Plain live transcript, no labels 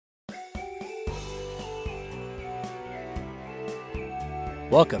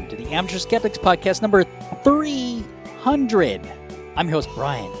Welcome to the Amateur Skeptics podcast number 300. I'm your host,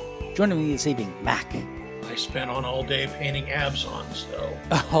 Brian. Joining me this evening, Mac. I spent on all day painting abs on, so.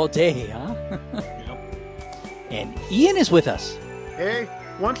 All day, huh? Yep. And Ian is with us. Hey,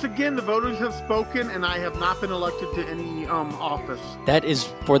 once again, the voters have spoken, and I have not been elected to any office. That is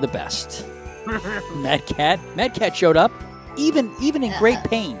for the best. Mad Cat showed up, even in great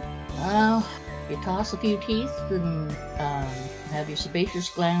pain. Well, you toss a few teeth and have your sebaceous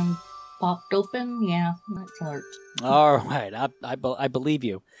gland popped open. Yeah, that hurts. All right, I believe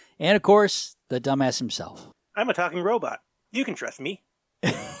you. And of course, the dumbass himself. I'm a talking robot. You can trust me.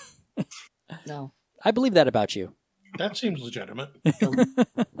 No. I believe that about you. That seems legitimate.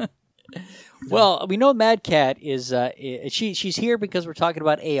 Well, we know Mad Cat is she's here because we're talking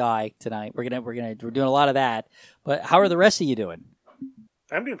about AI tonight. We're doing a lot of that. But how are the rest of you doing?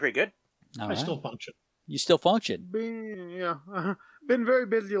 I'm doing pretty good. All I right. still function. You still function. Been very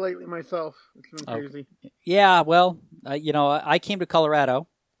busy lately myself. It's been crazy. Yeah, well, I came to Colorado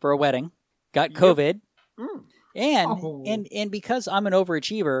for a wedding, got COVID, and because I'm an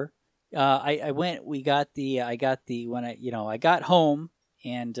overachiever, I got home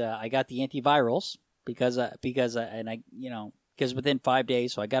and I got the antivirals because within 5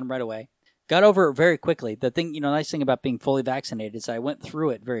 days, so I got them right away. Got over it very quickly. The thing, nice thing about being fully vaccinated is I went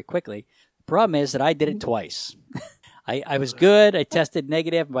through it very quickly. The problem is that I did it twice. I was good. I tested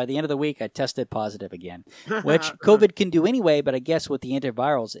negative. And by the end of the week, I tested positive again, which COVID can do anyway. But I guess with the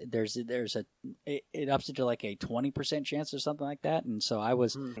antivirals, it ups it to like a 20% chance or something like that. And so I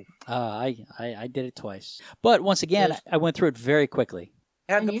was, I did it twice. But once again, I went through it very quickly.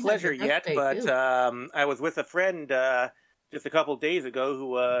 I had the pleasure yet, but I was with a friend just a couple of days ago who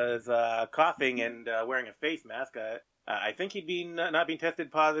was coughing and wearing a face mask. I think he'd not been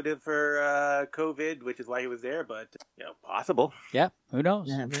tested positive for COVID, which is why he was there. But possible. Yeah, who knows?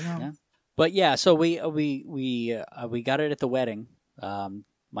 Never know. Yeah. But yeah, so we got it at the wedding,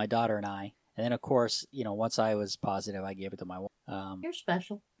 my daughter and I, and then of course, once I was positive, I gave it to my wife. You're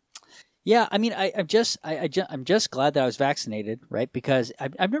special. Yeah, I mean, I'm just glad that I was vaccinated, right? Because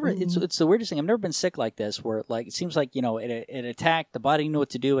I've never. It's the weirdest thing. I've never been sick like this, where it seems like it attacked, the body knew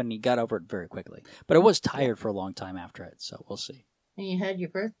what to do, and you got over it very quickly. But I was tired for a long time after it, so we'll see. And you had your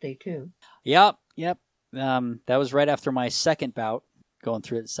birthday too. Yep. That was right after my second bout, going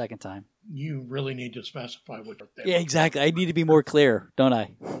through it the second time. You really need to specify what birthday. Yeah, exactly. I need to be more clear, don't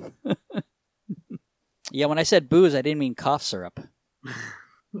I? Yeah, when I said booze, I didn't mean cough syrup.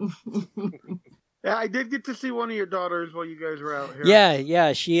 Yeah, I did get to see one of your daughters while you guys were out here.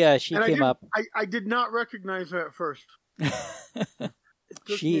 Yeah, she came up. I did not recognize her at first. It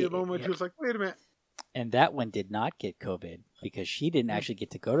took me a moment. She was like, "Wait a minute." And that one did not get COVID because she didn't actually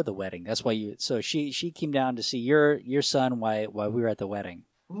get to go to the wedding. That's why So she came down to see your son while we were at the wedding.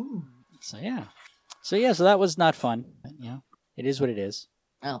 Ooh. So that was not fun. But, it is what it is.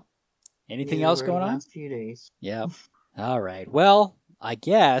 Oh. Anything else going on? Last few days. Yeah. All right. Well, I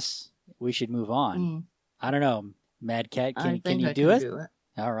guess we should move on. I don't know. Mad Cat, can you do it?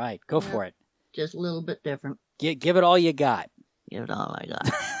 All right. Go for it. Just a little bit different. Give it all you got. Give it all I got.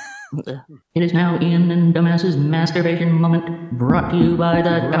 It is now Ian and Dumbass's masturbation moment, brought to you by the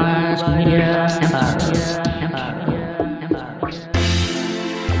Dumbass Media Empire.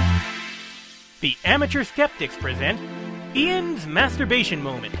 The Amateur Skeptics present Ian's Masturbation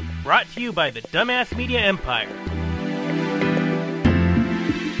Moment, brought to you by the Dumbass Media Empire.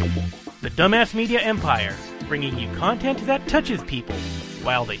 The Dumbass Media Empire, bringing you content that touches people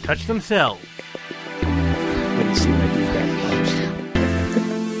while they touch themselves. What do you see when I do that?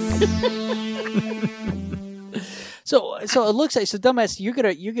 So it looks like dumbass. You're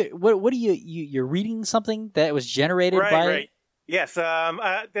what are you're reading something that was generated by? Right. Yes.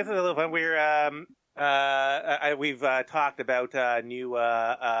 This is a little fun. We've talked about new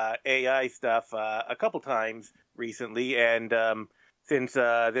AI stuff a couple times recently, and since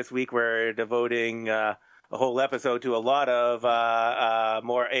this week we're devoting a whole episode to a lot of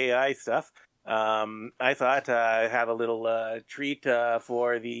more AI stuff. I thought I'd have a little treat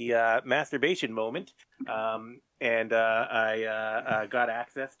for the masturbation moment, and I got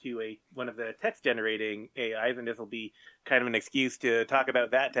access to one of the text-generating AIs, and this will be kind of an excuse to talk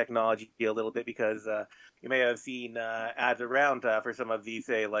about that technology a little bit, because you may have seen ads around for some of these,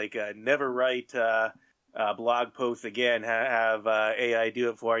 say, like never write blog posts again, have AI do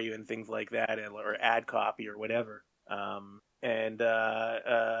it for you and things like that, or ad copy or whatever. And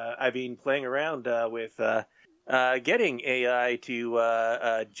I've been playing around with getting AI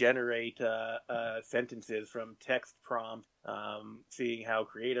to generate sentences from text prompts, seeing how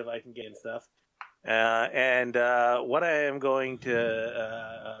creative I can get and stuff. And what I am going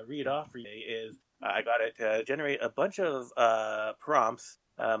to read off for you is I got it to generate a bunch of prompts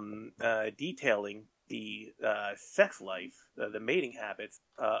detailing the sex life, the mating habits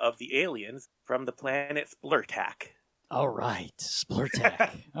of the aliens from the planet Splurtak. All right,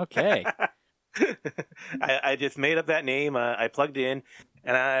 Splurtak. Okay. I just made up that name. I plugged it in,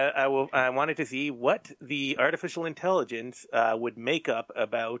 and I wanted to see what the artificial intelligence would make up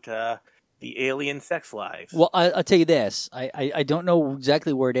about the alien sex lives. Well, I'll tell you this. I don't know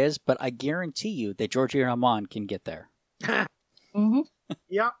exactly where it is, but I guarantee you that Georgie Rahman can get there. Mm-hmm.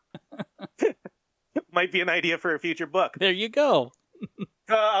 Yep. Might be an idea for a future book. There you go.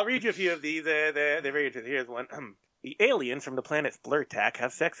 I'll read you a few of these. They're very interesting. Here's one. The aliens from the planet Splurtak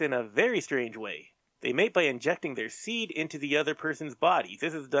have sex in a very strange way. They mate by injecting their seed into the other person's body.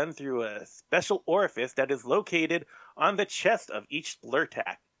 This is done through a special orifice that is located on the chest of each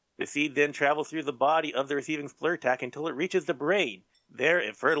Splurtak. The seed then travels through the body of the receiving Splurtak until it reaches the brain. There,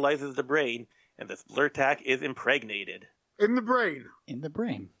 it fertilizes the brain, and the Splurtak is impregnated. In the brain. In the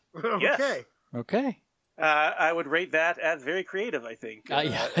brain. Okay. Yes. Okay. I would rate that as very creative, I think.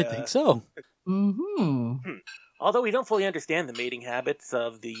 Yeah, I think so. Mm-hmm. Although we don't fully understand the mating habits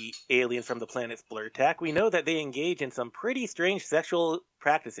of the aliens from the planet Splurtak, we know that they engage in some pretty strange sexual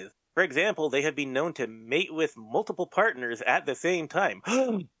practices. For example, they have been known to mate with multiple partners at the same time.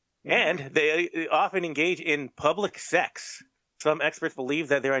 And they often engage in public sex. Some experts believe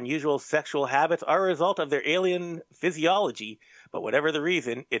that their unusual sexual habits are a result of their alien physiology, but whatever the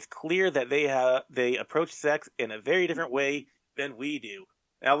reason, it's clear that they approach sex in a very different way than we do.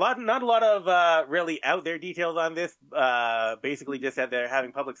 Now, not a lot of really out there details on this. Basically, just that they're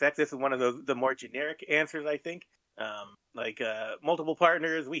having public sex. This is one of the more generic answers, I think. Like multiple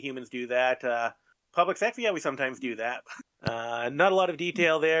partners, we humans do that. Public sex, yeah, we sometimes do that. Not a lot of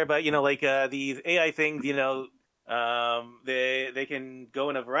detail there, but like these AI things, they can go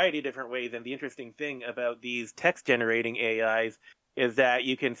in a variety of different ways. And the interesting thing about these text generating AIs is that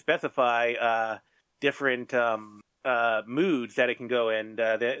you can specify different moods that it can go in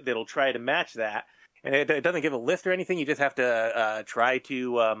that'll try to match that. And it doesn't give a list or anything. You just have to try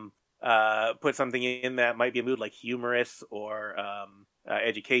to put something in that might be a mood like humorous or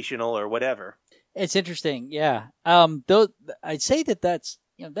educational or whatever. It's interesting, yeah. Though I'd say that's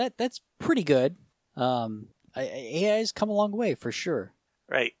that's pretty good. AI's come a long way for sure.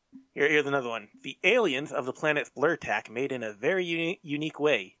 Right. Here's another one. The aliens of the planet Splurtak mate in a very unique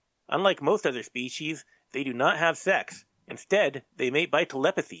way. Unlike most other species, they do not have sex. Instead, they mate by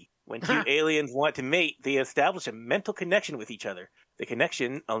telepathy. When two aliens want to mate, they establish a mental connection with each other. The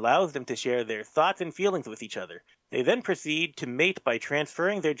connection allows them to share their thoughts and feelings with each other. They then proceed to mate by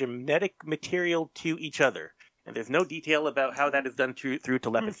transferring their genetic material to each other. And there's no detail about how that is done through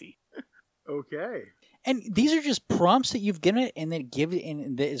telepathy. Okay. And these are just prompts that you've given it, and then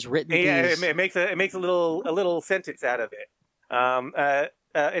that is written. Yeah, it makes a little sentence out of it.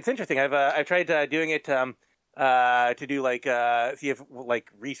 It's interesting. I've tried doing it to do see if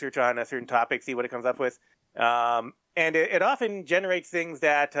research on a certain topic, see what it comes up with. And it often generates things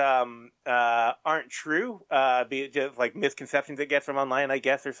that aren't true, be it just like misconceptions it gets from online, I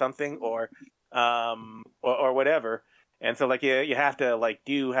guess, or something, or whatever. And so you have to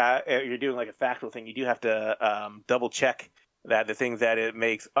you're doing a factual thing. You do have to double check that the things that it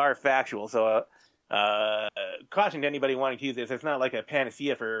makes are factual. So caution to anybody wanting to use this. It's not like a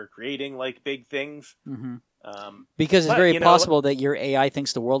panacea for creating big things. Mm-hmm. Because it's very possible that your AI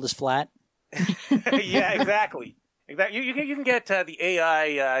thinks the world is flat. Yeah, exactly. Exactly. You can get the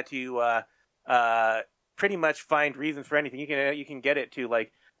AI to pretty much find reasons for anything. You can get it to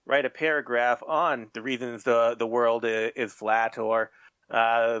write a paragraph on the reasons the world is flat, or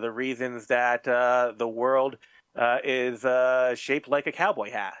the reasons that the world is shaped like a cowboy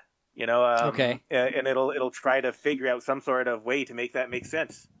hat. Okay. And it'll try to figure out some sort of way to make that make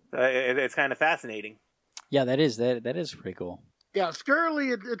sense. It's kind of fascinating. Yeah, that is pretty cool. Yeah,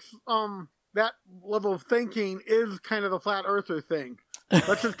 scarily, it's that level of thinking is kind of the flat earther thing.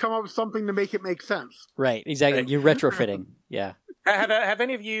 Let's just come up with something to make it make sense. Right, exactly. You're retrofitting. Yeah. Have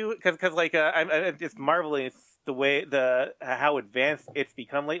any of you? Because I'm just marveling at the way how advanced it's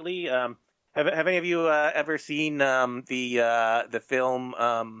become lately. Have any of you ever seen the film?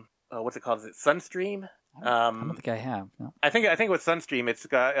 What's it called? Is it Sunstream? I don't think I have. No. I think with Sunstream, it's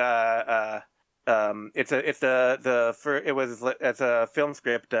got it's a film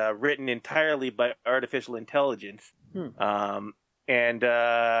script written entirely by artificial intelligence. And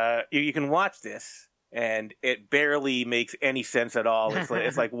you can watch this, and it barely makes any sense at all.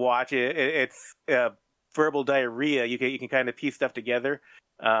 It's like watch it. It's verbal diarrhea. You can kind of piece stuff together.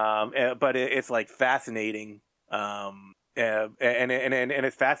 But it's like fascinating. And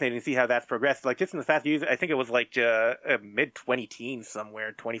it's fascinating to see how that's progressed. Like just in the past years, I think it was like mid 20-teens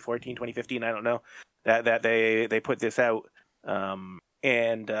somewhere, 2014, 2015, I don't know, that they put this out.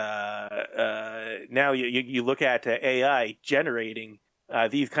 And now you look at AI generating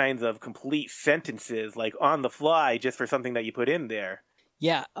these kinds of complete sentences, like on the fly, just for something that you put in there.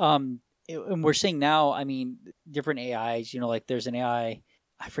 Yeah. And we're seeing now, I mean, different AIs, like there's an AI,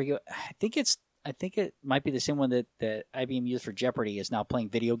 I forget, I think it might be the same one that IBM used for Jeopardy, is now playing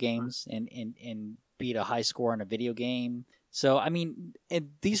video games and beat a high score on a video game. So, I mean,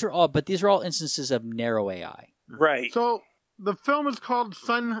 these are all instances of narrow AI. Right. So the film is called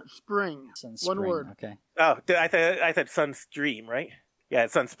Sunspring. One word. Okay. Oh, I said Sunstream, right? Yeah,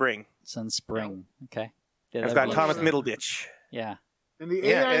 it's Sunspring. Sunspring. Okay. Yeah, it's got Thomas Middleditch. Yeah. And the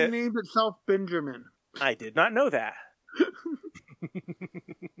AI named itself Benjamin. I did not know that.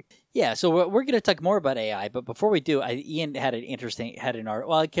 Yeah, so we're going to talk more about AI, but before we do, Ian had an article.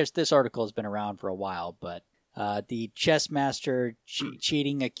 Well, I guess this article has been around for a while, but the chess master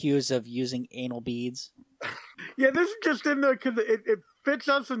cheating accused of using anal beads. Yeah, this is just in there because it fits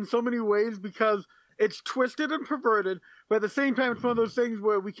us in so many ways because it's twisted and perverted, but at the same time, it's one of those things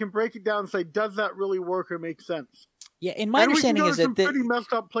where we can break it down and say, does that really work or make sense? Yeah, and my understanding is that some pretty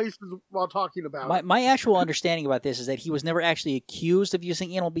messed up places while talking about it. My actual understanding about this is that he was never actually accused of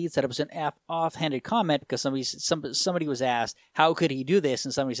using anal beads. That it was an offhanded comment because somebody was asked how could he do this,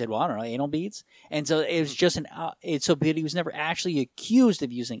 and somebody said, "Well, I don't know, anal beads." And so it was just but he was never actually accused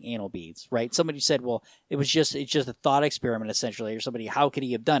of using anal beads, right? Somebody said, "Well, it's just a thought experiment essentially," or somebody, "How could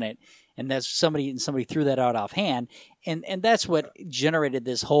he have done it?" And that's somebody threw that out offhand, and that's what generated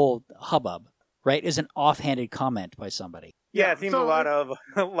this whole hubbub. Right, is an offhanded comment by somebody. Yeah, it seems a lot of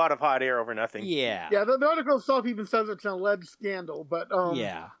hot air over nothing. Yeah, yeah. The article itself even says it's an alleged scandal, but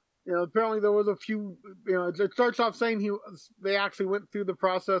apparently there was a few. It starts off saying they actually went through the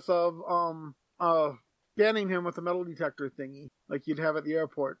process of scanning him with a metal detector thingy, like you'd have at the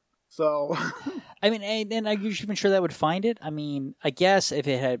airport. So, I mean, and are you even sure that would find it? I mean, I guess if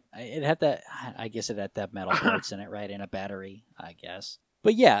it had that. I guess it had that metal parts in it, right, and a battery. I guess.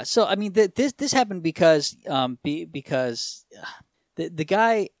 But yeah, so I mean, this happened because the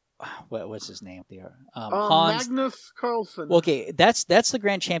guy, what's his name? Hans Magnus Carlsen. Well, okay, that's the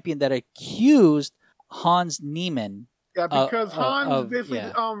grand champion that accused Hans Niemann. Yeah, because Hans basically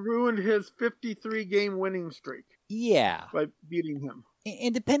ruined his 53-game winning streak. Yeah, by beating him.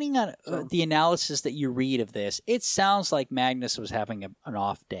 And depending on the analysis that you read of this, it sounds like Magnus was having an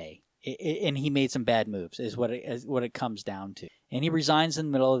off day. And he made some bad moves, is what it comes down to. And he resigns in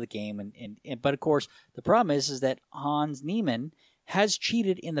the middle of the game. But of course, the problem is that Hans Niemann has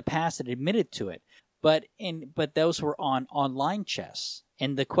cheated in the past and admitted to it. But those were on online chess.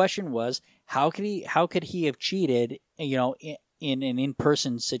 And the question was, how could he have cheated? In an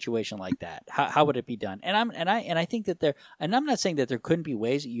in-person situation like that, how would it be done? And I think that I'm not saying that there couldn't be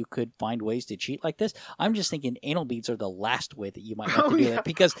ways that you could find ways to cheat like this. I'm just thinking anal beads are the last way that you might have to do that,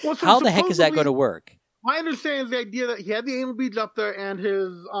 because how the heck is that going to work? My understanding is the idea that he had the anal beads up there, and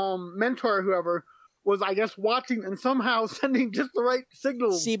his mentor, whoever, was, I guess, watching and somehow sending just the right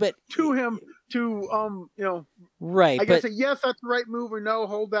signals to him to right. I guess yes, that's the right move, or no,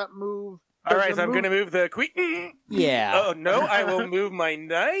 hold that move. All right, so I'm going to move the queen. Yeah. Oh, no, I will move my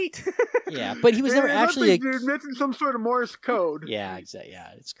knight. Yeah, but he was never actually... You're missing some sort of Morse code. Yeah, exactly. Yeah,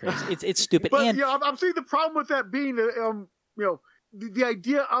 it's crazy. It's stupid. But, and I'm seeing the problem with that being, the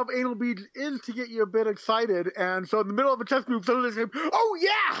idea of anal beads is to get you a bit excited. And so in the middle of a chess move, somebody's saying, oh,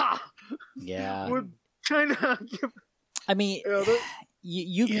 yeah! Yeah. Would kind of... I mean,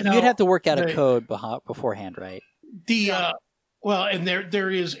 you'd have to work out a code beforehand, right? Well, and there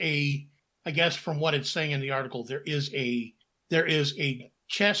is I guess from what it's saying in the article, there is a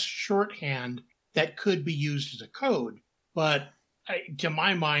chess shorthand that could be used as a code, but to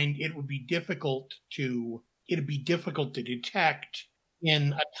my mind, it would be difficult to detect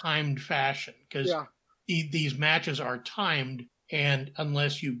in a timed fashion, because these matches are timed, and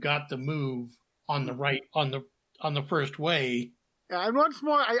unless you've got the move on the right on the first way. Yeah, and once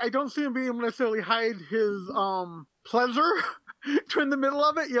more, I don't see him being able to necessarily hide his pleasure in the middle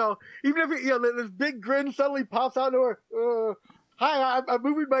of it. Even if this big grin suddenly pops out of her. Hi, I'm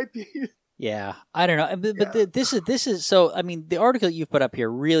moving my piece. Yeah, I don't know, but this is so. I mean, the article that you've put up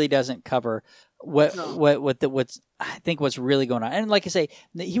here really doesn't cover what's I think what's really going on. And like I say,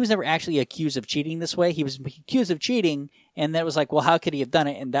 he was never actually accused of cheating this way. He was accused of cheating, and that was like, well, how could he have done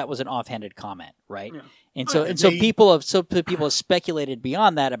it? And that was an offhanded comment, right? Yeah. And so people have speculated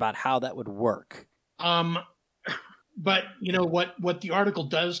beyond that about how that would work. But you know what the article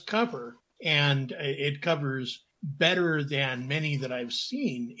does cover, and it covers better than many that I've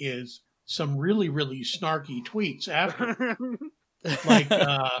seen, is some really, really snarky tweets after. Like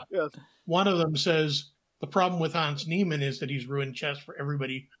Yes. one of them says, the problem with Hans Niemann is that he's ruined chess for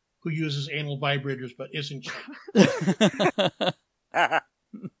everybody who uses anal vibrators but isn't chess.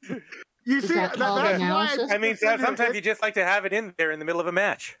 You Is see, that called that's why analysis? I mean, sometimes you just like to have it in there in the middle of a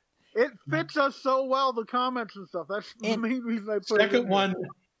match. it fits us so well, the comments and stuff. That's the main reason I put it in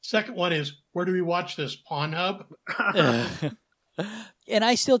Second one is, where do we watch this? Pornhub? And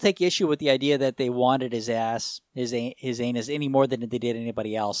I still take issue with the idea that they wanted his ass, his anus, any more than they did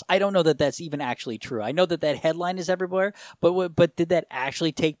anybody else. I don't know that that's even actually true. I know that headline is everywhere, but did that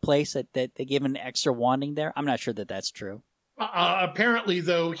actually take place? That they gave an extra wanting there? I'm not sure that that's true. Apparently,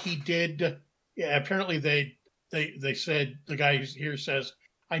 though, he did. Yeah, apparently they said, the guy here says,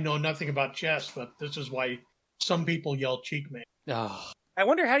 I know nothing about chess, but this is why some people yell cheekmate. Oh. I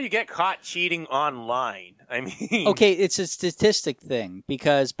wonder how you get caught cheating online. I mean, Okay, it's a statistic thing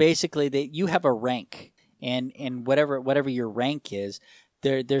because basically you have a rank, and whatever your rank is,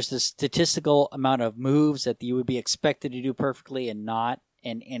 there's the statistical amount of moves that you would be expected to do perfectly and not,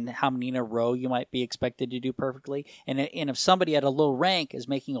 and how many in a row you might be expected to do perfectly. And if somebody at a low rank is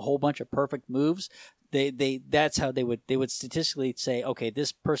making a whole bunch of perfect moves, that's how they would statistically say, okay,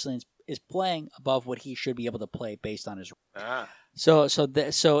 this person is playing above what he should be able to play based on his rank. So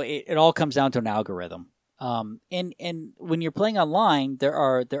it all comes down to an algorithm. And when you're playing online, there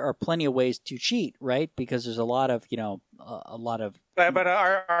are plenty of ways to cheat, right? Because there's a lot of. But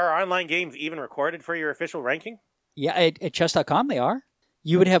are online games even recorded for your official ranking? Yeah, at chess.com they are.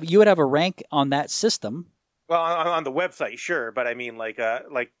 You would have a rank on that system. Well, on the website, sure, but I mean, like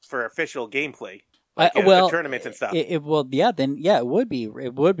for official gameplay, the tournaments and stuff. It would be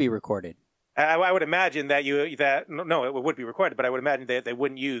recorded. I would imagine that it would be recorded, but I would imagine that they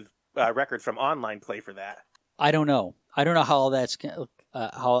wouldn't use records from online play for that. I don't know how all that's how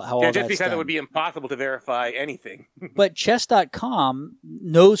all just that's because done. it would be impossible to verify anything. But chess.com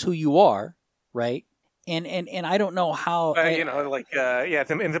knows who you are, right? And I don't know how.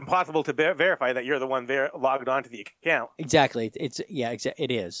 It's impossible to verify that you're the one logged onto the account. Exactly.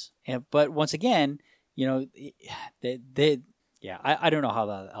 It is. But once again, I don't know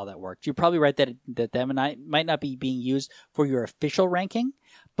how that worked. You're probably right that them and I might not be being used for your official ranking,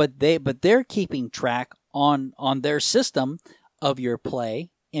 but they're keeping track on their system of your play,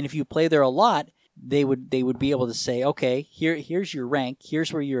 and if you play there a lot, they would be able to say, okay, here's your rank,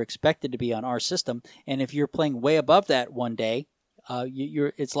 here's where you're expected to be on our system, and if you're playing way above that one day,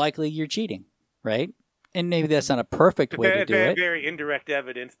 it's likely you're cheating, right? And maybe that's not a perfect way to do it. Very indirect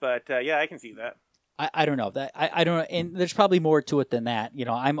evidence, but I can see that. I don't know that I don't know, and there's probably more to it than that.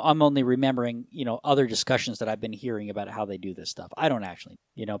 I'm only remembering other discussions that I've been hearing about how they do this stuff. I don't actually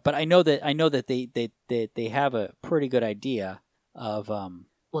but I know that they have a pretty good idea of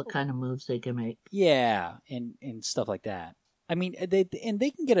what kind of moves they can make. Yeah, and stuff like that. I mean, they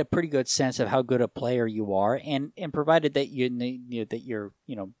can get a pretty good sense of how good a player you are, and provided that you're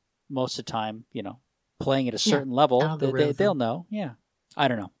most of the time playing at a certain level, they'll know. Yeah, I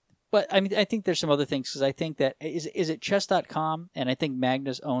don't know. But I mean, I think there's some other things, because I think that is it chess.com, and I think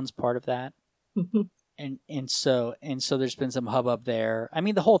Magnus owns part of that, and so there's been some hubbub there. I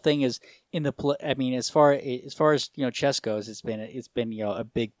mean, the whole thing is as far as chess goes, it's been a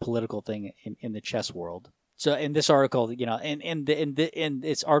big political thing in the chess world. So in this article, and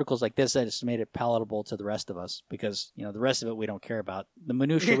it's articles like this that has made it palatable to the rest of us, because the rest of it we don't care about. The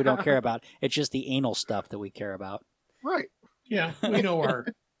minutia we don't care about. It's just the anal stuff that we care about. Right. Yeah, we know our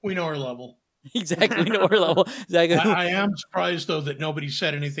level. Exactly, we know our level. Exactly. I am surprised, though, that nobody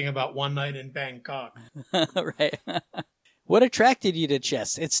said anything about one night in Bangkok. Right. What attracted you to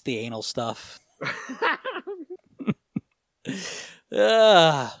chess? It's the anal stuff.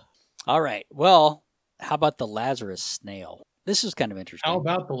 All right. Well, how about the Lazarus snail? This is kind of interesting. How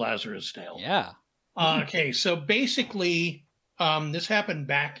about the Lazarus snail? Yeah. Okay, so basically, this happened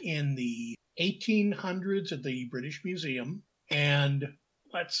back in the 1800s at the British Museum, and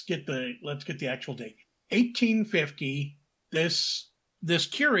let's get the actual date. 1850. This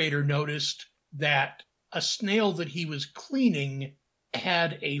curator noticed that a snail that he was cleaning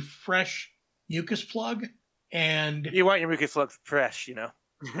had a fresh mucus plug, and you want your mucus plug fresh, Yeah,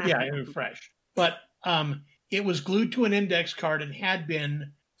 it was fresh, but it was glued to an index card and had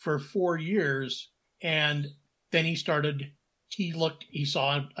been for 4 years. And then he saw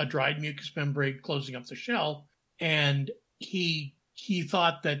a dried mucous membrane closing up the shell, and he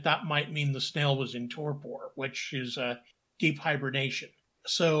thought that might mean the snail was in torpor, which is deep hibernation.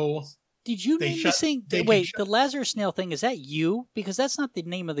 So Did you name this thing? Wait, the Lazarus snail thing, is that you? Because that's not the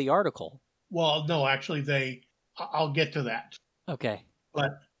name of the article. Well, no, actually, I'll get to that. Okay.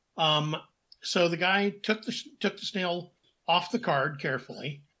 But so the guy took the snail off the card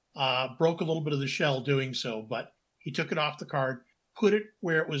carefully, broke a little bit of the shell doing so, but he took it off the card, put it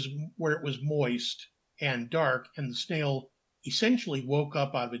where it was moist and dark, and the snail essentially woke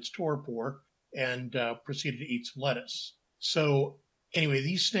up out of its torpor and proceeded to eat some lettuce. So anyway,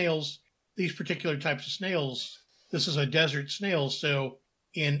 these particular types of snails, this is a desert snail, so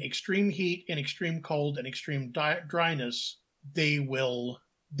in extreme heat, in extreme cold, and extreme dryness, they will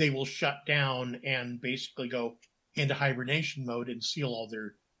shut down and basically go into hibernation mode and seal all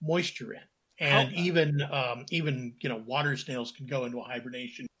their moisture in. And even water snails can go into a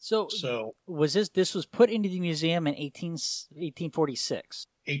hibernation. So was this was put into the museum in 1846?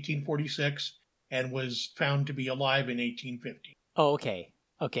 1846, and was found to be alive in 1850. Oh, okay.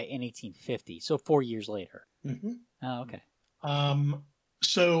 Okay, in 1850. So 4 years later. Mm-hmm. Oh, okay.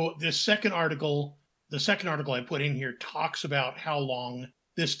 So the second article I put in here talks about how long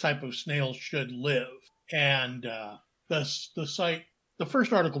this type of snail should live. And the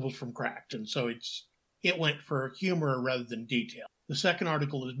first article was from Cracked, and so it went for humor rather than detail. The second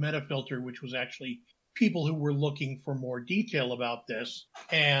article is Metafilter, which was actually people who were looking for more detail about this,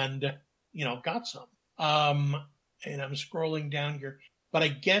 and got some. And I'm scrolling down here, but I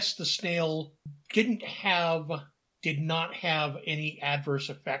guess the snail did not have any adverse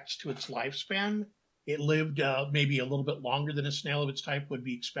effects to its lifespan. It lived maybe a little bit longer than a snail of its type would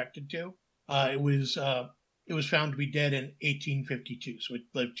be expected to. It was found to be dead in 1852, so it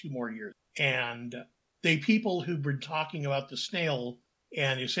lived 2 more years. And the people who've been talking about the snail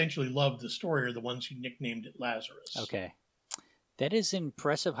and essentially loved the story are the ones who nicknamed it Lazarus. Okay. That is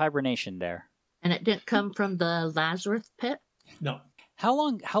impressive hibernation there. And it didn't come from the Lazarus pit? No. How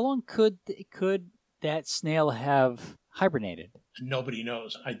long could that snail have hibernated? Nobody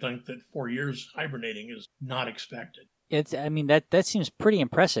knows. I think that 4 years hibernating is not expected. That seems pretty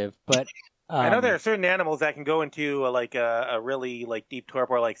impressive, but I know there are certain animals that can go into a really deep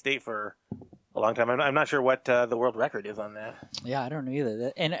torpor state for a long time. I'm not sure what the world record is on that. Yeah, I don't know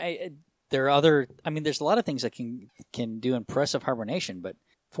either. There are other. There's a lot of things that can do impressive hibernation, but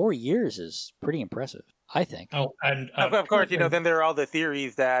 4 years is pretty impressive, I think. Oh, and of course, then there are all the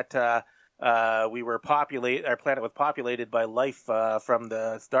theories that our planet was populated by life from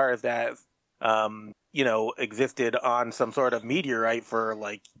the stars that existed on some sort of meteorite for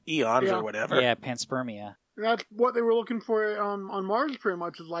eons or whatever. Yeah, panspermia. That's what they were looking for on Mars, pretty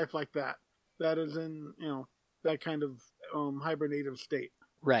much, is life like that. That is in, that kind of hibernative state.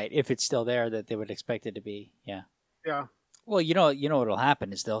 Right, if it's still there, that they would expect it to be, yeah. Yeah. Well, what'll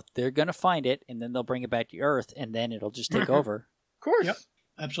happen is they're going to find it, and then they'll bring it back to Earth, and then it'll just take over. Of course. Yep,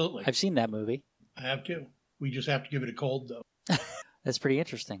 absolutely. I've seen that movie. I have too. We just have to give it a cold, though. That's pretty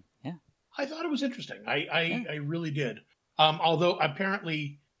interesting, yeah. I thought it was interesting. I really did. Although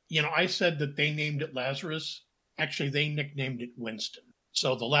apparently, I said that they named it Lazarus. Actually, they nicknamed it Winston.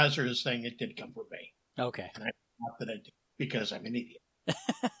 So the Lazarus thing, it did come from me. Okay. And I thought that I did because I'm an idiot.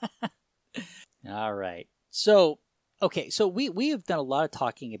 All right. So we have done a lot of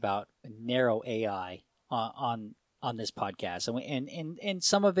talking about narrow AI on this podcast, and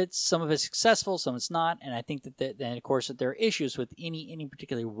some of it's successful, some it's not, and I think that of course that there are issues with any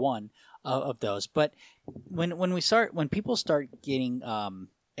particular one of those. But when people start getting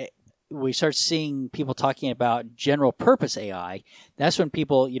we start seeing people talking about general purpose AI, that's when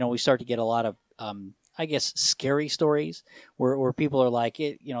people we start to get a lot of I guess scary stories where people are like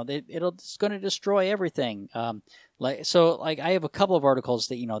it's going to destroy everything. I have a couple of articles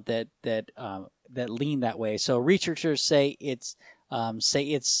that that lean that way. So researchers say it'll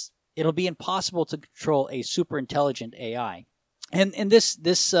be impossible to control a super intelligent AI, and this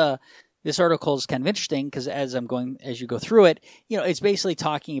article is kind of interesting because as you go through it, it's basically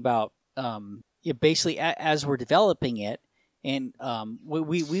talking about as we're developing it, and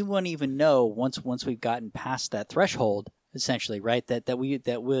we won't even know once we've gotten past that threshold. Essentially, right? That would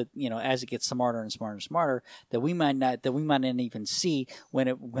as it gets smarter and smarter and smarter, that we might not even see when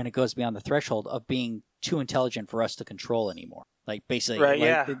it goes beyond the threshold of being too intelligent for us to control anymore. Like basically, right?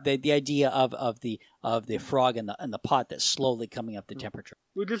 Yeah. The idea of the frog in the pot that's slowly coming up to temperature.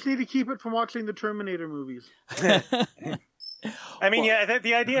 We just need to keep it from watching the Terminator movies. The idea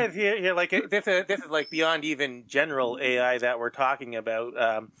is here this is beyond even general AI that we're talking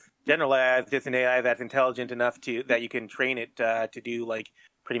about. General AI is just an AI that's intelligent enough that you can train it to do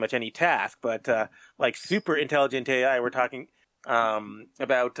pretty much any task. But super intelligent AI, we're talking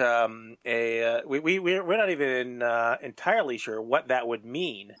about we're not even entirely sure what that would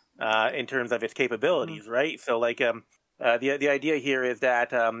mean in terms of its capabilities, right? So like the idea here is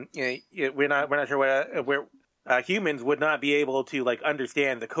that we're not sure where humans would not be able to like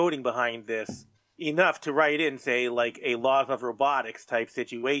understand the coding behind this enough to write in, say, like a laws of robotics type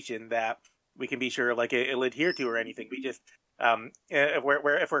situation that we can be sure like it'll adhere to or anything. We just if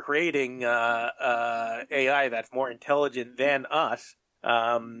we're creating AI that's more intelligent than us,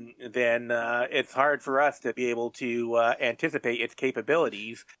 then it's hard for us to be able to anticipate its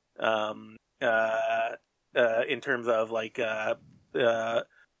capabilities in terms of like how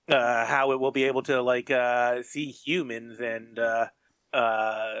it will be able to like see humans and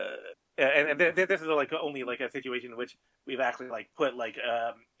this is like only like a situation in which we've actually like put like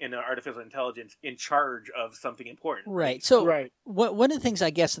an artificial intelligence in charge of something important. Right. So one of the things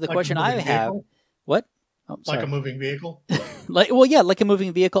I guess the like question I have, what? Oh, like a moving vehicle? like a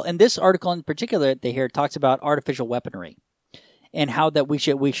moving vehicle. And this article in particular, they here talks about artificial weaponry and how that we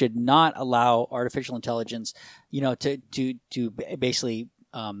should not allow artificial intelligence, to basically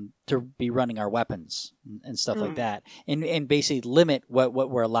to be running our weapons and stuff like that, and basically limit what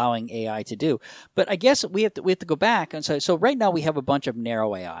we're allowing AI to do. But I guess we have to go back and so right now we have a bunch of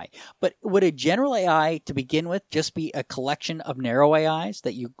narrow AI. But would a general AI to begin with just be a collection of narrow AIs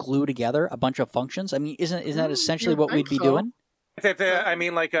that you glue together a bunch of functions? I mean, isn't that essentially what we'd be doing? I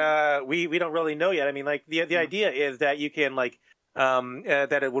mean, like we don't really know yet. I mean, like the idea is that you can like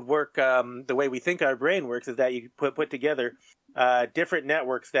that it would work the way we think our brain works is that you put together different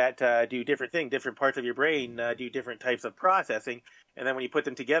networks that do different things. Different parts of your brain do different types of processing, and then when you put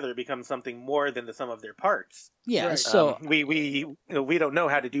them together, it becomes something more than the sum of their parts. Yeah. Right. So we don't know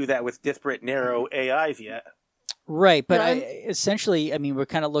how to do that with disparate narrow AIs yet. Right, but essentially, I mean, we're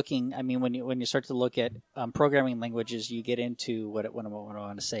kind of looking. I mean, when you start to look at programming languages, you get into what I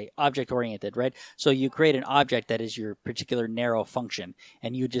want to say, object oriented, right? So you create an object that is your particular narrow function,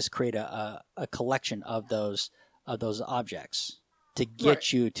 and you just create a collection of those objects to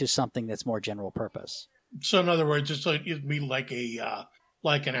get you to something that's more general purpose. So, in other words, it'd be like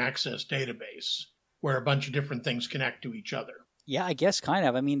like an access database where a bunch of different things connect to each other. Yeah, I guess kind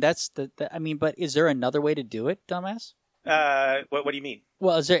of. I mean, that's I mean, but is there another way to do it, dumbass? What do you mean?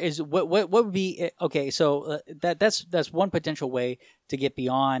 Well, what would be okay? So that's one potential way to get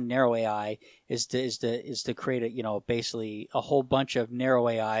beyond narrow AI is to create basically a whole bunch of narrow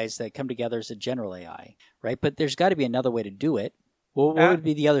AIs that come together as a general AI, right? But there's got to be another way to do it. Well, what would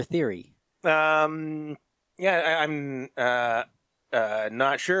be the other theory? I'm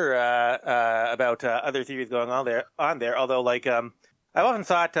not sure about other theories going on there. Although, like, I've often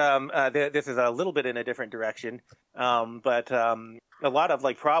thought this is a little bit in a different direction. But a lot of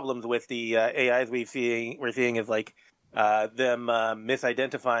like problems with the AIs we're seeing is like them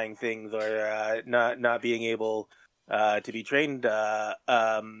misidentifying things or not being able to be trained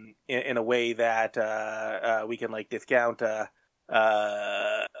in a way that we can like discount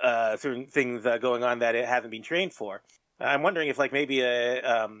certain things going on that it hasn't been trained for. I'm wondering if, like, maybe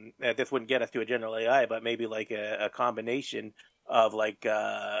this wouldn't get us to a general AI, but maybe like a combination of like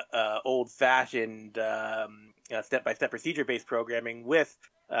old-fashioned step-by-step procedure-based programming with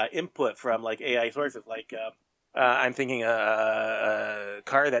input from like AI sources. Like, I'm thinking a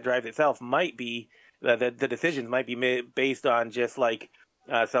car that drives itself might be the decisions might be based on just like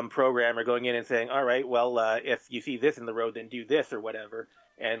some programmer going in and saying, "All right, well, if you see this in the road, then do this or whatever."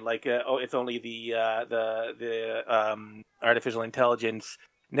 And like, it's only the artificial intelligence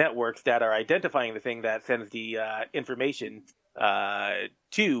networks that are identifying the thing that sends the information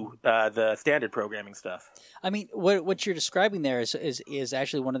to the standard programming stuff. I mean, what you're describing there is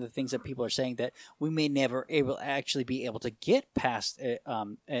actually one of the things that people are saying, that we may never be able to get past a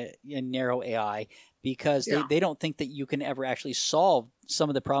narrow AI because they don't think that you can ever actually solve some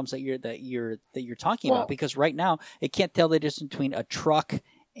of the problems that you're talking about, because right now it can't tell the difference between a truck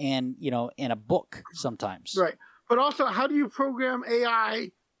and a book sometimes. Right. But also, how do you program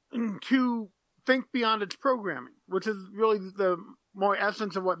AI to think beyond its programming, which is really the more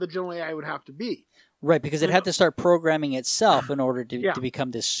essence of what the general AI would have to be. Right, because it had to start programming itself in order to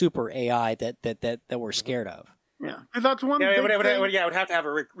become this super AI that we're scared of. Yeah, and that's one. It would have to have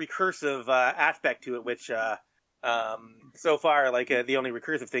a recursive aspect to it, which so far, like the only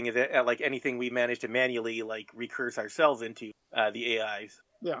recursive thing is that, like anything we manage to manually like recurse ourselves into the AIs.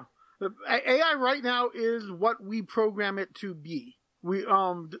 Yeah, the AI right now is what we program it to be. We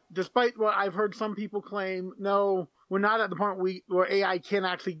despite what I've heard some people claim, no, we're not at the point where AI can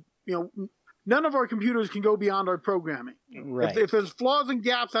actually, none of our computers can go beyond our programming. Right. If there's flaws and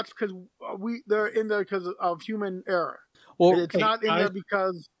gaps, that's because they're in there because of human error. Well, it's not in there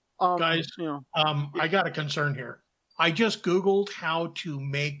because guys, I got a concern here. I just Googled how to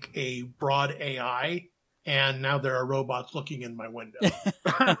make a broad AI, and now there are robots looking in my window.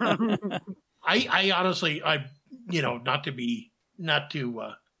 I honestly, I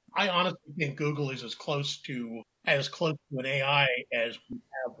honestly think Google is as close to an AI as we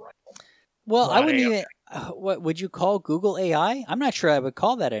have right now. Well, I wouldn't even. What would you call Google AI? I'm not sure I would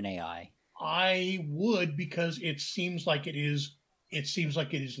call that an AI. I would, because it seems like it is. It seems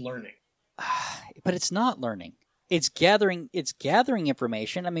like it is learning, but it's not learning. It's gathering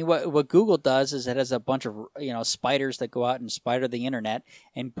information. I mean, what Google does is it has a bunch of spiders that go out and spider the internet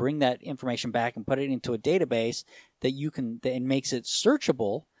and bring that information back and put it into a database that and makes it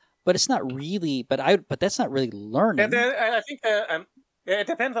searchable. But it's not really. But that's not really learning. And I think it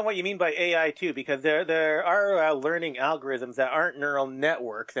depends on what you mean by AI too, because there are learning algorithms that aren't neural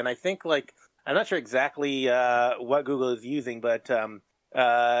networks, and I think I'm not sure exactly what Google is using, but their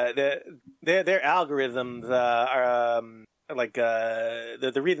algorithms are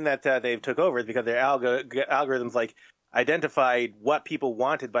the reason that they took over is because their algorithms identified what people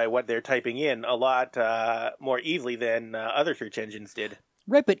wanted by what they're typing in a lot more easily than other search engines did.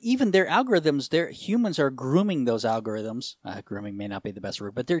 Right, but even their algorithms, humans are grooming those algorithms. Grooming may not be the best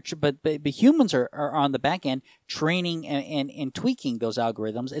word, but humans are on the back end training and tweaking those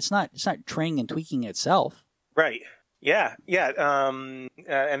algorithms. It's not training and tweaking itself. Right. Yeah. And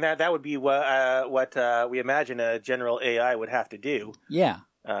that would be what we imagine a general AI would have to do. Yeah.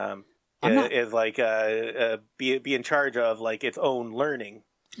 Be in charge of its own learning.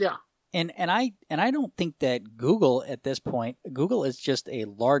 Yeah. And I don't think that Google at this point, Google is just a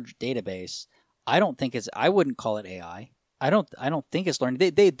large database. I wouldn't call it AI. I don't think it's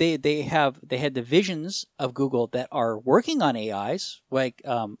learning. They had divisions of Google that are working on AIs. We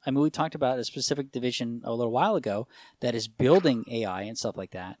talked about a specific division a little while ago that is building AI and stuff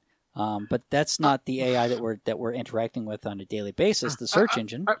like that. But that's not the AI that we're interacting with on a daily basis. The search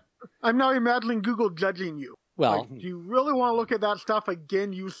engine. I'm now imagining Google judging you. Well, do you really want to look at that stuff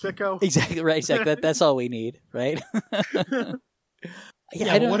again, you sicko? Exactly right. Exactly. That's all we need, right?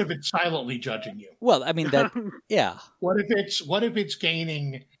 What if it's silently judging you? Well, I mean that. Yeah. What if it's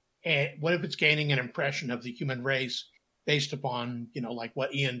gaining an impression of the human race based upon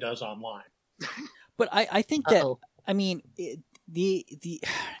what Ian does online? But I think that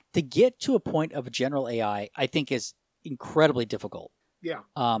to get to a point of a general AI, I think is incredibly difficult. Yeah.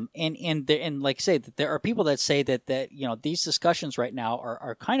 And like I say, that there are people that say that these discussions right now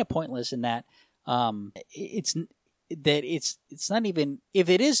are kind of pointless in that it's not even, if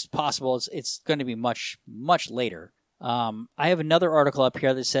it is possible, it's going to be much later. I have another article up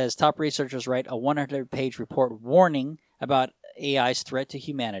here that says top researchers write a 100-page report warning about AI's threat to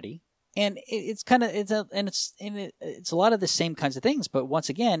humanity. And it's a lot of the same kinds of things, but once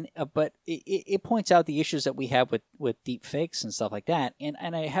again, it points out the issues that we have with deep fakes and stuff like that. And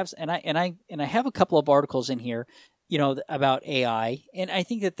I have a couple of articles in here, about AI, and I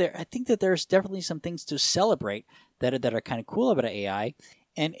think that there's definitely some things to celebrate that are kind of cool about AI.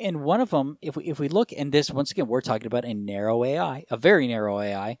 And one of them, if we look, and this once again, we're talking about a very narrow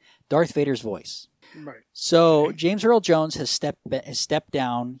AI, Darth Vader's voice. Right. So James Earl Jones has stepped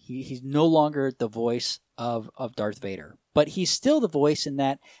down. He's no longer the voice of Darth Vader, but he's still the voice in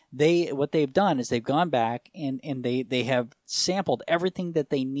that what they've done is they've gone back and they have sampled everything that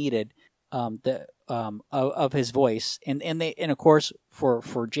they needed of his voice, and of course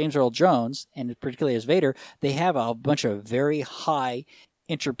for James Earl Jones, and particularly as Vader, they have a bunch of very high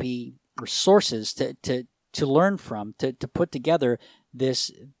entropy resources to learn from, to put together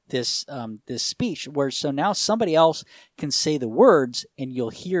this speech, where so now somebody else can say the words and you'll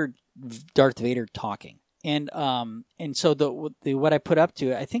hear Darth Vader talking. And so the what I put up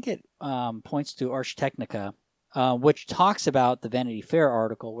to, I think it points to Ars Technica, which talks about the Vanity Fair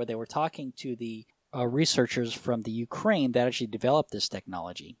article where they were talking to the researchers from the Ukraine that actually developed this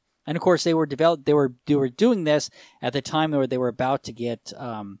technology. And of course, they were doing this at the time where they were about to get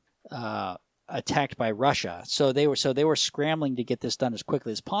attacked by Russia. So they were scrambling to get this done as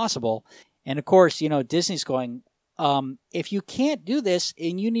quickly as possible. And of course, Disney's going, if you can't do this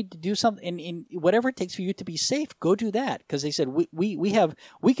and you need to do something, and whatever it takes for you to be safe, go do that. Because they said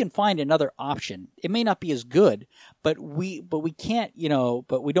we can find another option. It may not be as good, but we can't,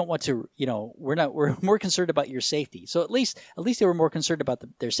 but we don't want to, we're more concerned about your safety. So at least they were more concerned about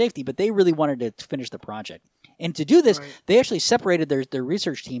their safety, but they really wanted to finish the project. And to do this, They actually separated their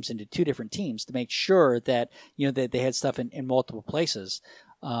research teams into two different teams to make sure that, that they had stuff in multiple places.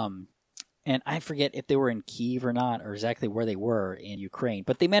 and I forget if they were in Kyiv or not, or exactly where they were in Ukraine,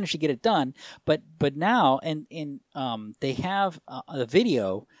 but they managed to get it done. But now, they have a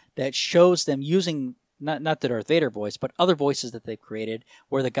video that shows them using not the Darth Vader voice, but other voices that they've created,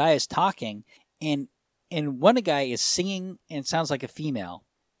 where the guy is talking, and one guy is singing and it sounds like a female.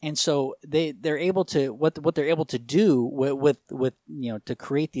 And so they're able to what they're able to do with to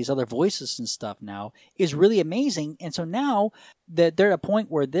create these other voices and stuff now is really amazing. And so now that they're at a point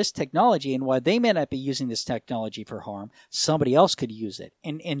where this technology, and while they may not be using this technology for harm, somebody else could use it.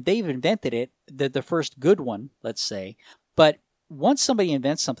 And they've invented it, the first good one, let's say. But once somebody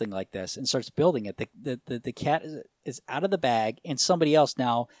invents something like this and starts building it, the cat is out of the bag, and somebody else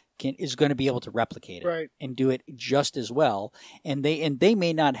now is going to be able to replicate it and do it just as well. And they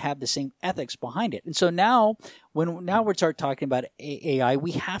may not have the same ethics behind it. And so now we start talking about AI,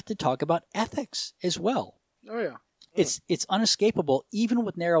 we have to talk about ethics as well. Oh yeah. It's unescapable, even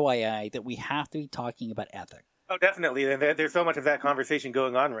with narrow AI, that we have to be talking about ethics. Oh, definitely. There's so much of that conversation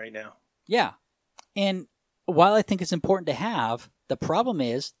going on right now. Yeah. And while I think it's important to have, the problem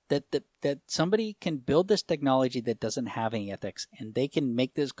is that somebody can build this technology that doesn't have any ethics, and they can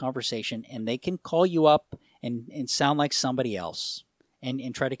make this conversation, and they can call you up and sound like somebody else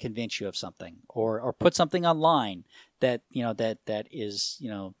and try to convince you of something, or put something online that is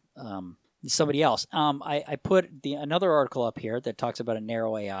somebody else. I put another article up here that talks about a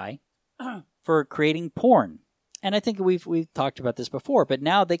narrow AI for creating porn, and I think we've talked about this before, but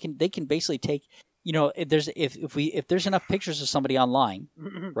now they can basically take. If there's enough pictures of somebody online,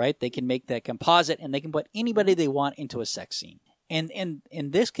 right, they can make that composite, and they can put anybody they want into a sex scene, and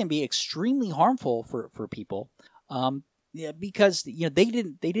this can be extremely harmful for people, because they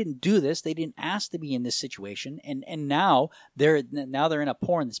didn't do this, they didn't ask to be in this situation, and now they're in a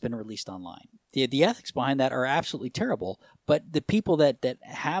porn that's been released online. The ethics behind that are absolutely terrible, but the people that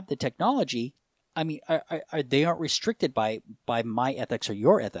have the technology, I mean, they aren't restricted by my ethics or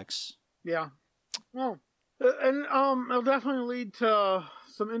your ethics. Yeah. Well, and it'll definitely lead to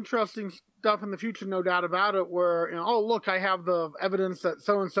some interesting stuff in the future, no doubt about it, where, oh, look, I have the evidence that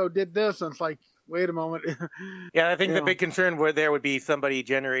so-and-so did this, and it's like, wait a moment. Yeah, I think the big concern there would be somebody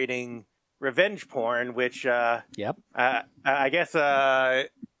generating revenge porn, which, I guess,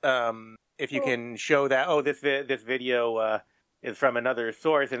 if you can show that, this video is from another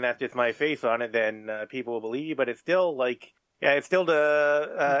source, and that's just my face on it, then people will believe you, but it's still like... Yeah, it's still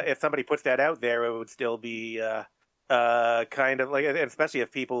if somebody puts that out there, it would still be kind of like, especially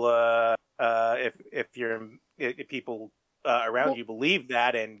if people if people around you believe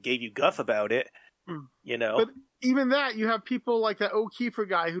that and gave you guff about it, But even that, you have people like that O'Keefer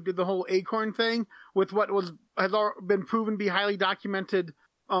guy who did the whole Acorn thing with what has been proven to be highly documented,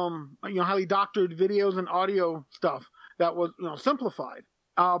 highly doctored videos and audio stuff that was simplified.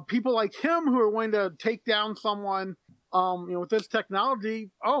 People like him who are going to take down someone. With this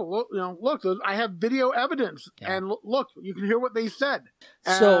technology, look, I have video evidence, and look, you can hear what they said.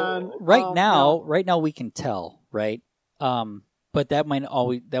 So right now we can tell, right? But that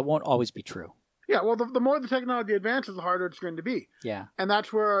won't always be true. Yeah, well, the more the technology advances, the harder it's going to be. Yeah, and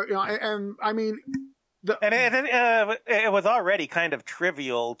that's where and I mean, it was already kind of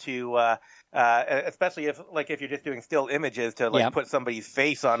trivial to. Especially if you're just doing still images to put somebody's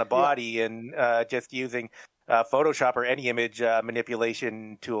face on a body and just using Photoshop or any image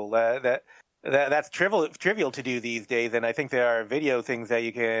manipulation tool. That's trivial to do these days, and I think there are video things that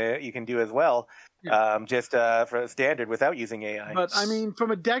you can do as well, just for standard without using AI. But I mean,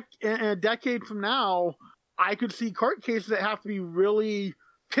 from a decade from now, I could see court cases that have to be really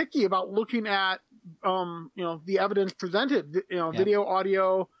picky about looking at the evidence presented, video,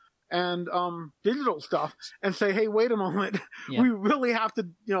 audio, and digital stuff, and say, hey, wait a moment, we really have to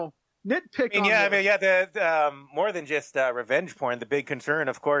nitpick on this. More than just revenge porn, the big concern,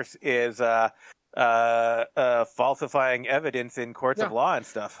 of course, is falsifying evidence in courts of law and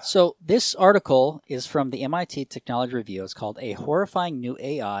stuff. So this article is from the MIT Technology Review. It's called "A Horrifying New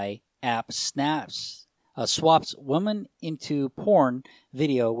AI App Swaps Woman into Porn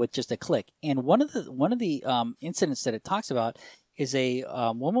Video with Just a Click." And one of the incidents that it talks about is a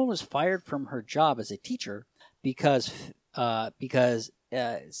woman was fired from her job as a teacher because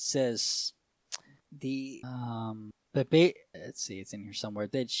it says let's see, it's in here somewhere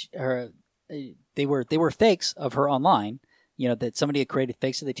that they were fakes of her online, that somebody had created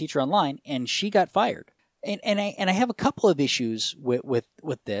fakes of the teacher online, and she got fired. And I have a couple of issues with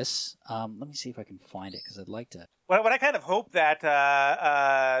this. Let me see if I can find it, because I'd like to. What I kind of hope that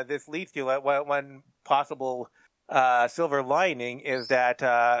this leads to, one possible silver lining, is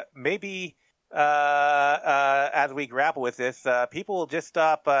that maybe as we grapple with this, people will just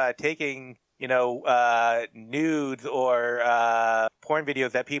stop taking, nudes or porn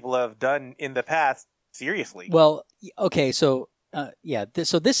videos that people have done in the past seriously. Well, okay, so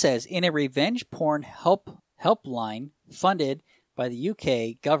so this says in a revenge porn helpline funded by the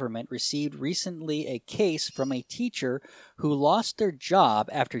UK government received recently a case from a teacher who lost their job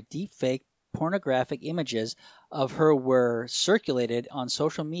after deepfake pornographic images of her were circulated on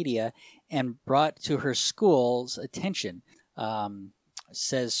social media and brought to her school's attention,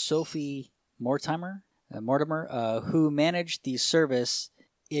 says Sophie Mortimer, who managed the service.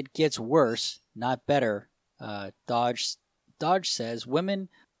 It gets worse, not better. Dodge says women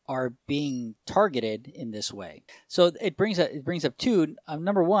are being targeted in this way. So it brings up two.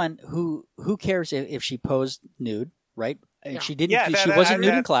 Number one, who cares if she posed nude, right? Yeah. She didn't. Yeah, she wasn't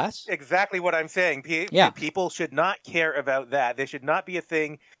nude in class. Exactly what I'm saying. People should not care about that. There should not be a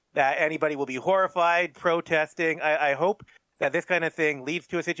thing that anybody will be horrified, protesting. I hope that this kind of thing leads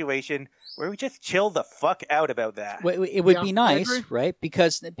to a situation where we just chill the fuck out about that. It would be nice, right?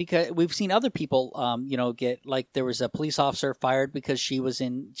 Because we've seen other people, get, like, there was a police officer fired because she was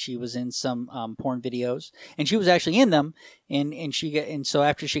in some porn videos, and she was actually in them, and so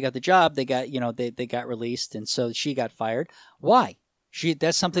after she got the job, they got released, and so she got fired. Why?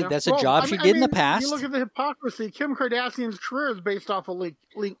 That's a job she did in the past. You look at the hypocrisy. Kim Kardashian's career is based off a leaked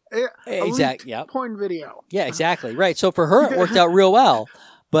porn video. Yeah, exactly. Right. So for her, it worked out real well.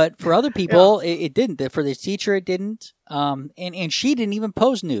 But for other people, it didn't. For this teacher, it didn't. And she didn't even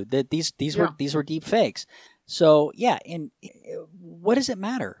pose nude. That these were deep fakes. So and what does it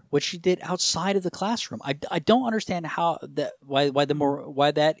matter what she did outside of the classroom? I don't understand why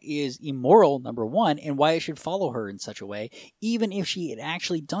that is immoral, number one, and why it should follow her in such a way, even if she had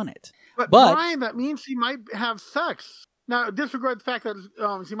actually done it. But Brian, that means she might have sex. Now, disregard the fact that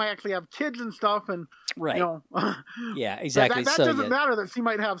she might actually have kids and stuff, and right, yeah, exactly. That doesn't matter that she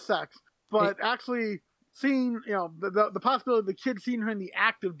might have sex, but actually seeing, the possibility of the kid seeing her in the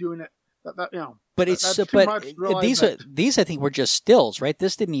act of doing it. But these I think were just stills, right?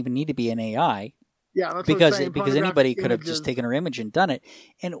 This didn't even need to be an AI. Yeah, that's because anybody could have just taken her image and done it.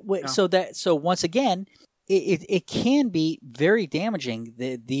 And so once again, it can be very damaging.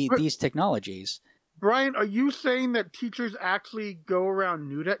 These technologies. Brian, are you saying that teachers actually go around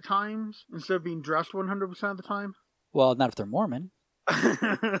nude at times instead of being dressed 100% of the time? Well, not if they're Mormon. But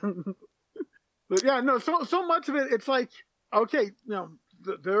yeah, no. So much of it, it's like, okay,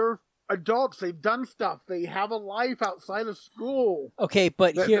 they're adults. They've done stuff. They have a life outside of school. Okay,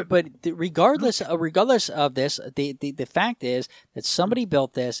 but regardless of this, the fact is that somebody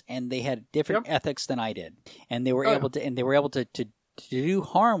built this and they had different ethics than I did, and they were able to do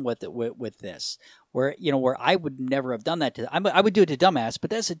harm with this. Where I would never have done that to. I would do it to dumbass, but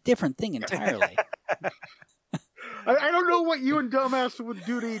that's a different thing entirely. I don't know what you and dumbass would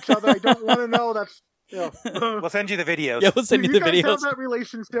do to each other. I don't want to know. That's. We'll send you the videos. Yeah, we'll send you the videos. You guys have that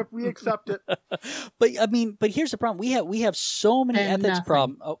relationship. We accept it. But here's the problem. We have so many ethics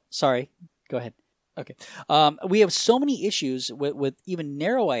problems. Oh, sorry. Go ahead. Okay. We have so many issues with even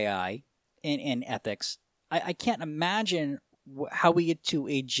narrow AI and ethics. I can't imagine how we get to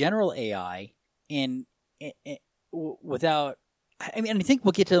a general AI without. I think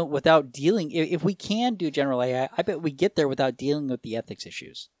we'll get to without dealing. If we can do general AI, I bet we get there without dealing with the ethics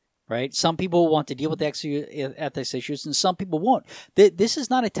issues. Right? Some people want to deal with the ethics issues, and some people won't. This is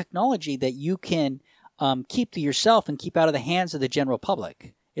not a technology that you can keep to yourself and keep out of the hands of the general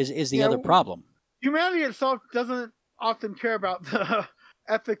public. Is the other problem? Humanity itself doesn't often care about the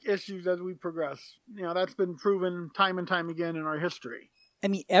ethic issues as we progress. That's been proven time and time again in our history. I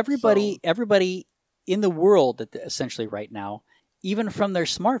mean, everybody in the world essentially right now, even from their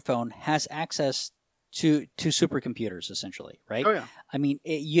smartphone, has access to supercomputers, essentially, right? Oh yeah. I mean,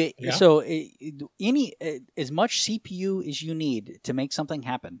 as much CPU as you need to make something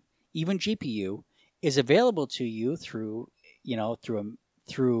happen, even GPU, is available to you through AWS,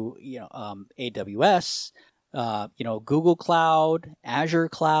 Google Cloud, Azure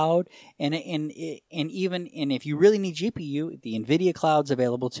Cloud, and if you really need GPU, the NVIDIA Cloud's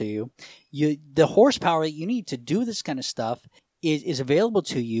available to you. The horsepower that you need to do this kind of stuff is available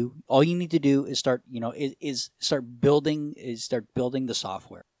to you. All you need to do is start building the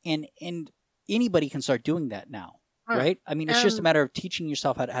software, and anybody can start doing that now, right? I mean, it's just a matter of teaching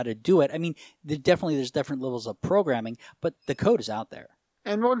yourself how to do it. I mean, there's different levels of programming, but the code is out there.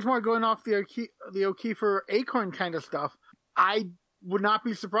 And once more, going off the O'Keefer Acorn kind of stuff, I would not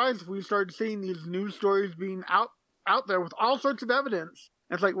be surprised if we started seeing these news stories being out out there with all sorts of evidence.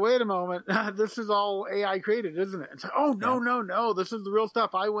 It's like, wait a moment, this is all AI created, isn't it? It's like, oh, no, this is the real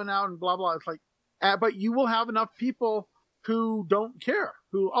stuff. I went out and blah, blah. It's like, but you will have enough people who don't care,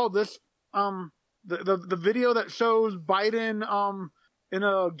 the video that shows Biden in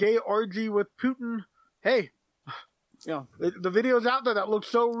a gay orgy with Putin, hey, the video's out there that look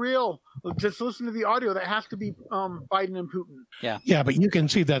so real. Just listen to the audio. That has to be Biden and Putin. Yeah. Yeah, but you can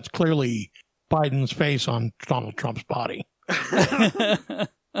see that's clearly Biden's face on Donald Trump's body. But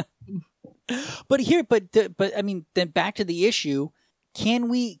I mean, then back to the issue: can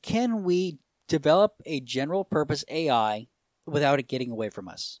we develop a general purpose AI without it getting away from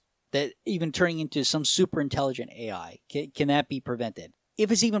us? That even turning into some super intelligent AI, can that be prevented? If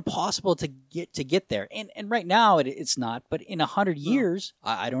it's even possible to get there, and right now it's not, but in 100 years,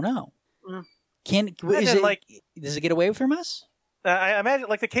 I don't know. Does it get away from us? I imagine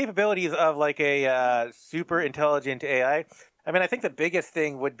like the capabilities of like a super intelligent AI. I mean, I think the biggest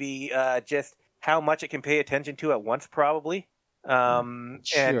thing would be just how much it can pay attention to at once, probably. And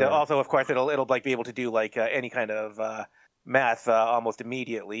also, of course, it'll like be able to do like any kind of math almost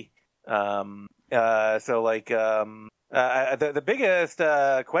immediately. The biggest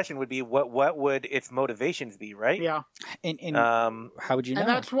question would be what would its motivations be, right? Yeah. And how would you know? And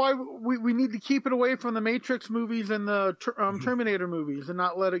that's why we need to keep it away from the Matrix movies and the Terminator movies and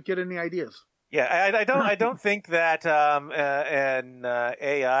not let it get any ideas. Yeah, I don't think that an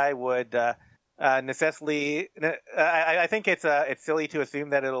AI would necessarily. I think it's silly to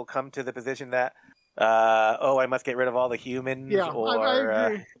assume that it'll come to the position that I must get rid of all the humans. Yeah, I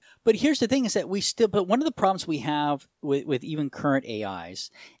agree. But here's the thing: is that but one of the problems we have with even current AIs,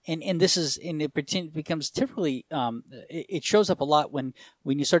 and it becomes typically it shows up a lot when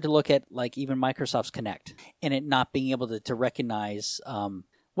you start to look at like even Microsoft's Kinect and it not being able to recognize.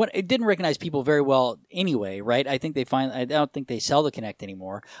 It didn't recognize people very well anyway, right? I don't think they sell the Kinect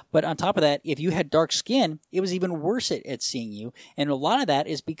anymore. But on top of that, if you had dark skin, it was even worse at seeing you. And a lot of that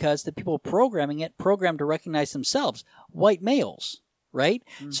is because the people programming it programmed to recognize themselves, white males, right?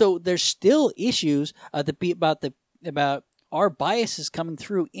 Mm. So there's still issues about our biases coming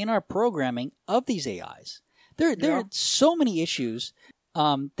through in our programming of these AIs. There are so many issues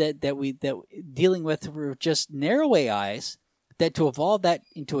that dealing with just narrow AIs. That to evolve that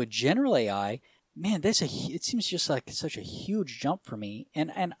into a general AI, man, it seems just like such a huge jump for me.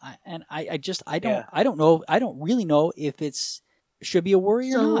 And I don't know. I don't really know if should be a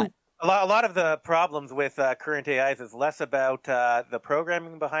worry or not. A lot of the problems with current AIs is less about the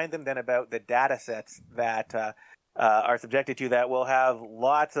programming behind them than about the data sets that are subjected to that. Will have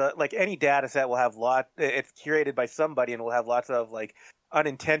lots of, like any data set will have it's curated by somebody and will have lots of like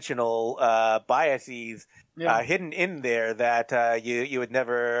unintentional biases hidden in there that you would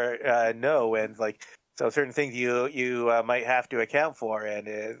never know, and like so certain things you might have to account for, and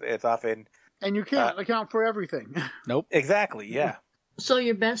it's often you can't account for everything. Nope. Exactly. Yeah. So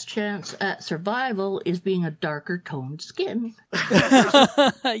your best chance at survival is being a darker toned skin.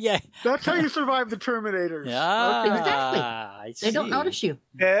 Yeah. That's how you survive the Terminators. Exactly. They don't notice you.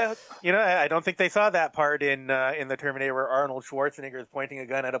 Yeah. I don't think they saw that part in the Terminator where Arnold Schwarzenegger is pointing a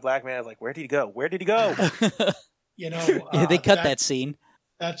gun at a black man. I was like, where did he go? Where did he go? They cut that scene.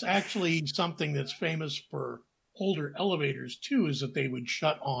 That's actually something that's famous for older elevators, too, is that they would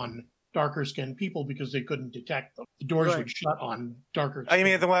shut on darker skinned people because they couldn't detect them. The doors would shut on darker skinned. You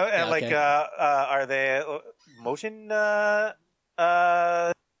mean the one are they motion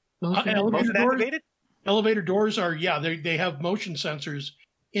motion activated? Elevator doors are they have motion sensors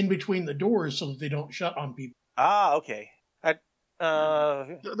in between the doors so that they don't shut on people. Ah, okay.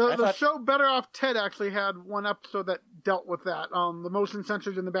 The show Better Off Ted actually had one episode that dealt with that. The motion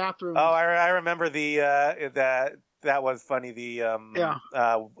sensors in the bathroom. Oh, I remember that was funny. The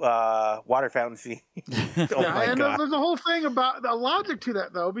water fountain scene. My God. There's a whole thing about the logic to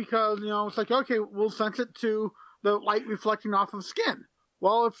that, though, because it's like, okay, we'll sense it to the light reflecting off of skin.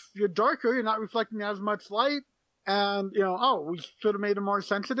 Well, if you're darker, you're not reflecting as much light, and we should have made it more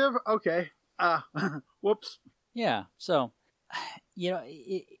sensitive. Okay, whoops. Yeah. So,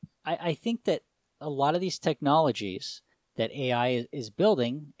 I think that a lot of these technologies that AI is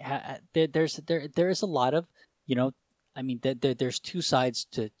building, there is a lot of there's two sides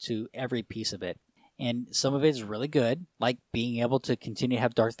to every piece of it. And some of it is really good, like being able to continue to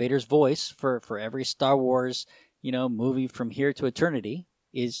have Darth Vader's voice for every Star Wars, movie from here to eternity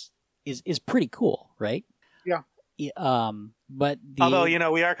is pretty cool, right? Yeah. But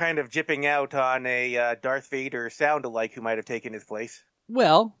although, we are kind of jipping out on a Darth Vader sound-alike who might have taken his place.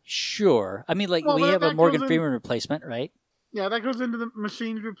 Well, sure. I mean, we have a Morgan Freeman replacement, right? Yeah, that goes into the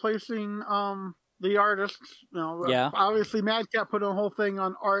machines replacing the artists. Obviously, Madcap put a whole thing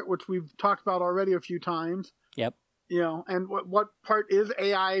on art, which we've talked about already a few times. Yep. And what part is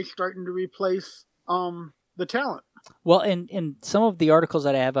AI starting to replace the talent? Well, and some of the articles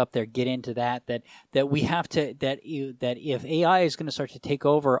that I have up there get into that we have to that if AI is going to start to take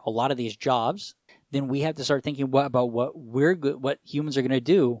over a lot of these jobs, then we have to start thinking about what humans are going to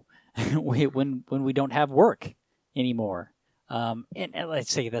do when we don't have work anymore. And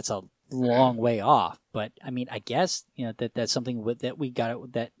let's say that's a long way off, but I mean, I guess that's something that we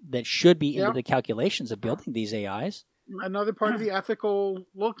got that should be into the calculations of building these AIs. Another part of the ethical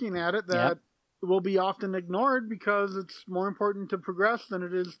looking at it that will be often ignored because it's more important to progress than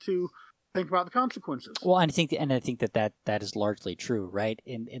it is to think about the consequences. Well, I think that is largely true, right?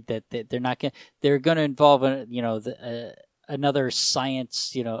 And that they're going to involve another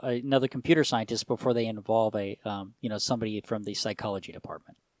science, another computer scientist before they involve somebody from the psychology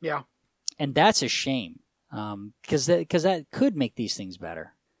department. Yeah. And that's a shame, because that could make these things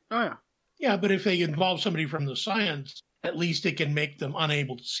better. Oh, yeah. Yeah, but if they involve somebody from the science, at least it can make them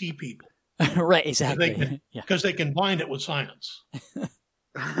unable to see people. Right, exactly. Because they can blind it with science.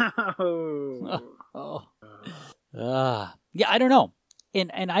 Yeah, I don't know.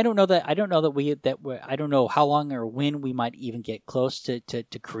 And I don't know that I don't know how long or when we might even get close to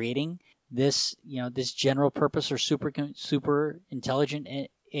creating this, this general purpose or super intelligent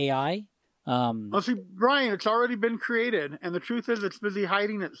AI. Well, see, Brian, it's already been created, and the truth is it's busy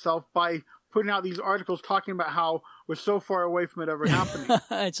hiding itself by putting out these articles talking about how we're so far away from it ever happening.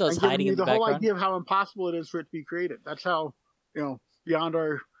 So it's hiding in the background. The whole idea of how impossible it is for it to be created. That's how, beyond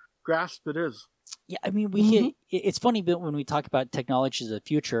our grasp it is. Yeah, I mean, it's funny, but when we talk about technologies of the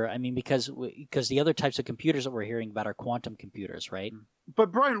future, I mean, because the other types of computers that we're hearing about are quantum computers, right?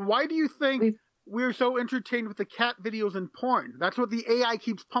 But Brian, why do you think we're so entertained with the cat videos and porn? That's what the AI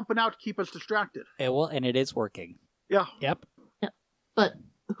keeps pumping out to keep us distracted. Yeah, well, and it is working. Yeah. Yep. But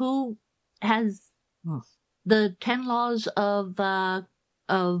who has the 10 laws of robotics?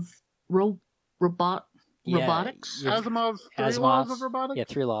 Asimov's 3 laws of robotics? Yeah,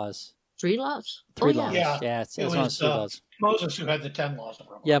 3 laws. 3 laws? Three laws. Yeah, it's one of 3 laws. Moses who had the 10 laws of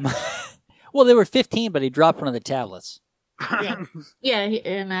robotics. Yeah. Well, there were 15, but he dropped one of the tablets. Yeah,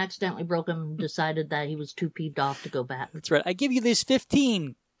 and accidentally broke him and decided that he was too peeved off to go back. That's right. I give you these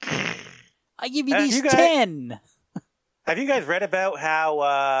 15. I give you these 10. Have you guys read about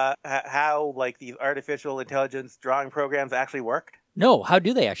how like these artificial intelligence drawing programs actually work? No. How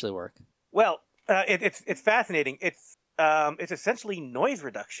do they actually work? Well, it's fascinating. It's essentially noise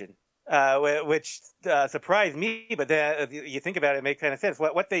reduction, which surprised me. But then you think about it, it makes kind of sense.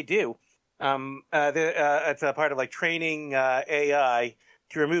 What they do. It's a part of like training AI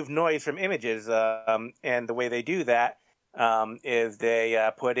to remove noise from images, and the way they do that is they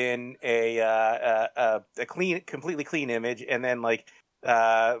put in a completely clean image, and then like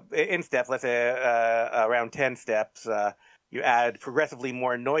in steps, let's say around 10 steps, you add progressively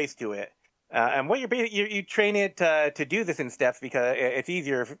more noise to it. And what you train it to do this in steps because it's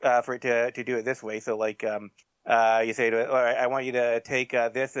easier for it to do it this way. So like. You say to it, all right, I want you to take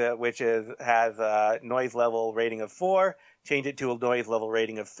this, which has a noise level rating of 4, change it to a noise level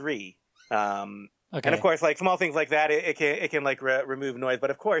rating of 3. Okay. And of course, like small things like that, it can like remove noise.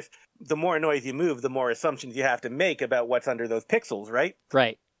 But of course, the more noise you move, the more assumptions you have to make about what's under those pixels, right?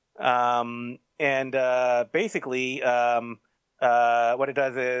 Right. And basically, what it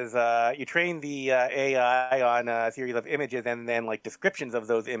does is you train the AI on a series of images and then like descriptions of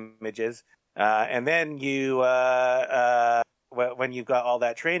those images. And then you, when you've got all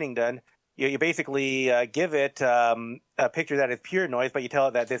that training done, you basically give it a picture that is pure noise, but you tell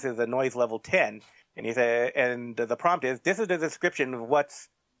it that this is a noise level 10. And you say, and the prompt is, this is the description of what's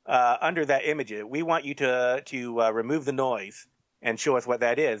under that image. We want you to remove the noise and show us what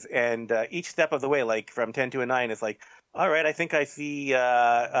that is. And each step of the way, like from 10 to a 9, is like, all right, I think I see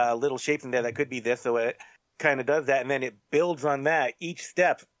little shapes in there that could be this. So it kind of does that, and then it builds on that each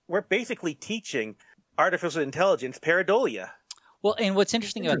step. We're basically teaching artificial intelligence pareidolia. Well, and what's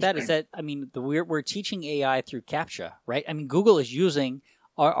interesting about that is that, I mean, we're teaching AI through CAPTCHA, right? I mean, Google is using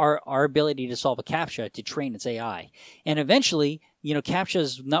our ability to solve a CAPTCHA to train its AI. And eventually, CAPTCHA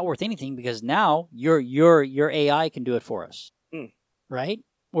is not worth anything because now your AI can do it for us, right?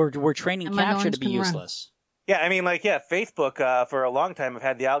 We're training CAPTCHA to be useless. Yeah, I mean, like, Facebook for a long time have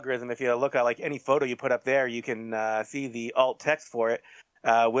had the algorithm. If you look at like any photo you put up there, you can see the alt text for it.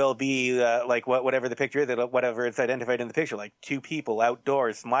 Will be like whatever the picture is, whatever it's identified in the picture, like 2 people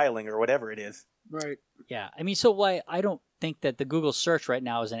outdoors smiling or whatever it is. Right. Yeah. I mean, so why I don't think that the Google search right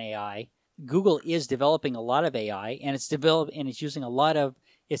now is an AI. Google is developing a lot of AI, and it's using a lot of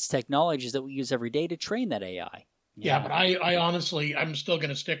It's technologies that we use every day to train that AI. Yeah, but I honestly, I'm still going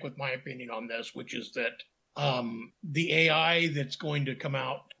to stick with my opinion on this, which is that the AI that's going to come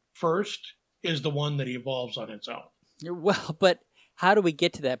out first is the one that evolves on its own. Well, but how do we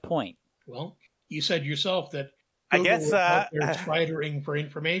get to that point? Well, you said yourself that I guess they're spidering for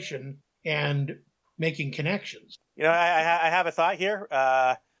information and making connections. You know, I have a thought here.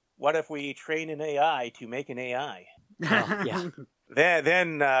 What if we train an AI to make an AI? Yeah.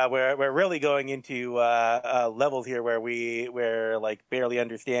 Then we're really going into levels here where we're like barely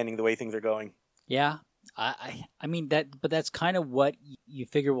understanding the way things are going. Yeah, I mean but that's kind of what you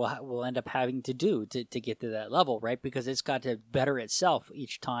figure we'll end up having to do to get to that level, right? Because it's got to better itself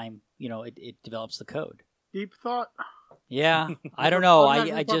each time it develops the code. Deep thought. Yeah, I don't know.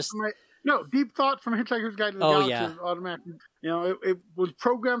 I just no deep thought from Hitchhiker's Guide to the Galaxy. Yeah. Is automatic. It was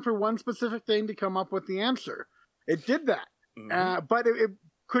programmed for one specific thing to come up with the answer. It did that. But it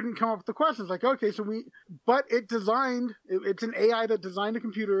couldn't come up with the questions. Like, okay, but it's an AI that designed a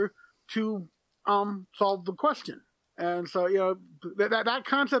computer to solve the question. And so, that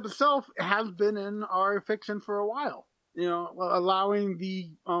concept itself has been in our fiction for a while, allowing the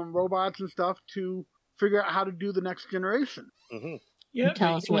robots and stuff to figure out how to do the next generation. Mm-hmm. Yeah.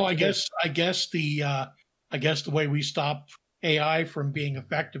 I guess the way we stop AI from being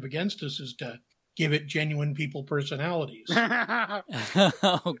effective against us is to give it genuine people personalities. Oh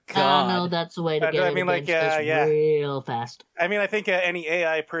God! No, that's the way to get real fast. I mean, I think any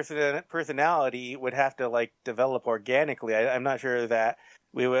AI personality would have to develop organically. I'm not sure that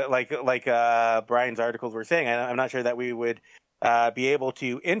we would like Brian's articles were saying. I'm not sure that we would be able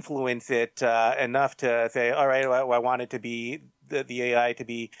to influence it enough to say, all right, I want it to be the AI to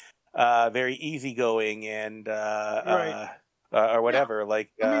be very easygoing and or whatever.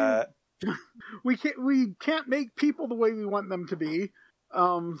 Yeah. We can't make people the way we want them to be.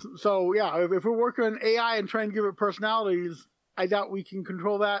 So yeah, if we're working on AI and trying to give it personalities, I doubt we can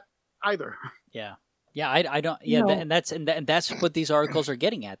control that either. Yeah, I don't. Yeah, and that's what these articles are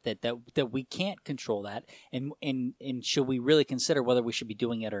getting at. That we can't control that, and should we really consider whether we should be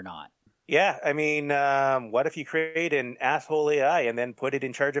doing it or not? Yeah, I mean, what if you create an asshole AI and then put it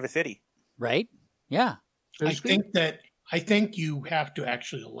in charge of a city? Right? Yeah. I think you have to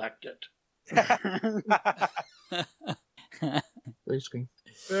actually elect it. Blue screen.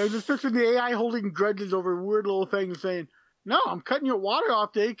 I just pictured the AI holding grudges over weird little things, saying, "No, I'm cutting your water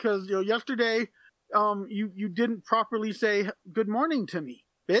off today because yesterday, you didn't properly say good morning to me,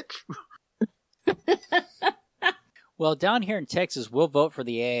 bitch." Well, down here in Texas, we'll vote for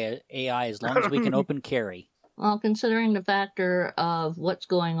the AI as long as we can open carry. Well, considering the factor of what's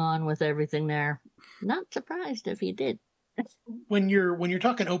going on with everything there, not surprised if you did. When you're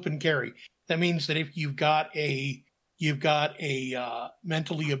talking open carry, that means that if you've got a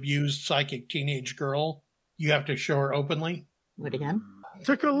mentally abused psychic teenage girl, you have to show her openly. What again?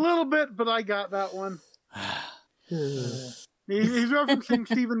 Took a little bit, but I got that one. He's referencing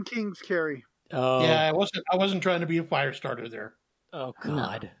Stephen King's Carrie. Oh yeah, I wasn't trying to be a fire starter there. Oh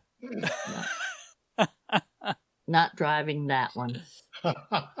God. No. Not driving that one.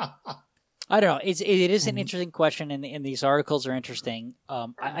 I don't know. It is an interesting question, and these articles are interesting.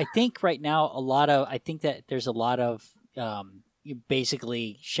 I think right now I think that there's a lot of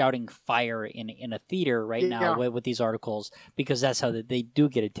basically shouting fire in a theater right now with these articles, because that's how they do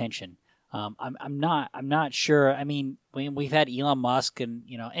get attention. I'm not sure. I mean, we've had Elon Musk, and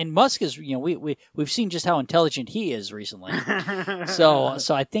Musk is we've seen just how intelligent he is recently. so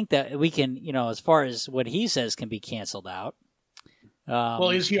I think that we can as far as what he says can be canceled out. Well,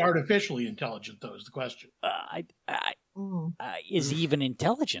 is he artificially intelligent, though, is the question. Is he even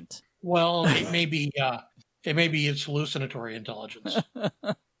intelligent? Well, it may be it's hallucinatory intelligence.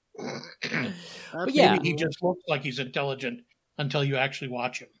 But yeah, maybe he just looks like he's intelligent until you actually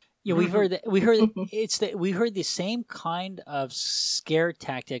watch him. Yeah, we heard the same kind of scare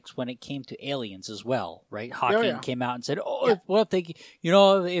tactics when it came to aliens as well, right? Hawking came out and said, if they,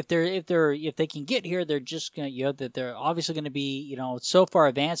 if they can get here, they're just gonna, that they're obviously going to be, so far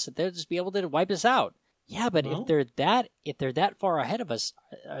advanced that they'll just be able to wipe us out. Yeah, but if they're that far ahead of us,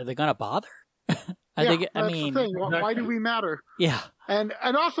 are they going to bother? The thing. Why do we matter? Yeah, and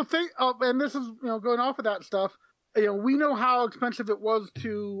also think, and this is going off of that stuff. We know how expensive it was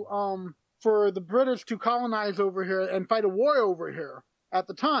to for the British to colonize over here and fight a war over here at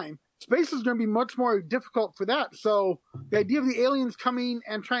the time. Space is going to be much more difficult for that. So the idea of the aliens coming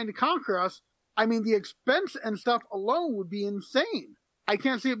and trying to conquer us, I mean, the expense and stuff alone would be insane. I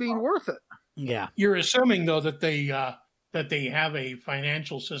can't see it being worth it. Yeah. You're assuming, though, that they have a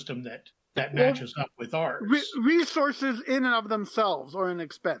financial system that matches up with ours. Resources in and of themselves are an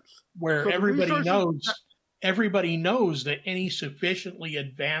expense. Where So everybody knows that any sufficiently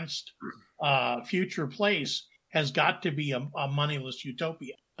advanced future place has got to be a moneyless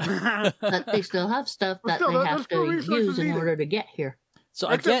utopia. But they still have stuff that they have to use in order to get here. So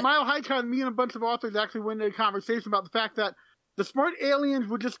at Mile High Con, me and a bunch of authors actually went into a conversation about the fact that the smart aliens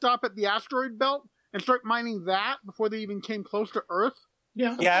would just stop at the asteroid belt and start mining that before they even came close to Earth.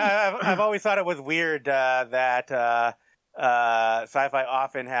 Yeah, I've always thought it was weird that sci-fi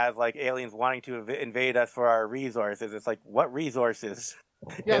often has like aliens wanting to invade us for our resources. It's like, what resources?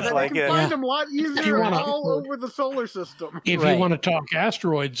 Yeah, they can find them a lot easier all over the solar system. If you want to talk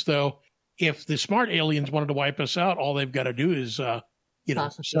asteroids, though, if the smart aliens wanted to wipe us out, all they've got to do is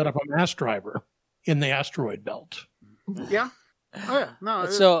set up a mass driver in the asteroid belt. Yeah. Oh yeah. No.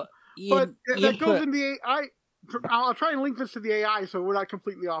 So, but that goes in the AI. I'll try and link this to the AI so we're not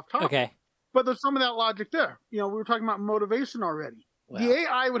completely off topic. Okay. But there's some of that logic there. We were talking about motivation already. Wow. The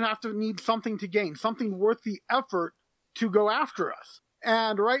AI would have to need something to gain, something worth the effort to go after us.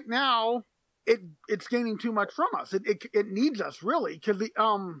 And right now, it's gaining too much from us. It needs us, really, because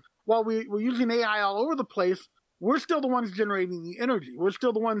while we're using AI all over the place, we're still the ones generating the energy. We're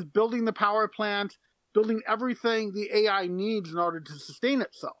still the ones building the power plant, building everything the AI needs in order to sustain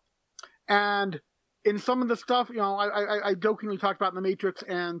itself. And in some of the stuff, I jokingly talked about in The Matrix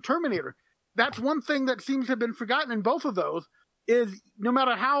and Terminator. That's one thing that seems to have been forgotten in both of those is no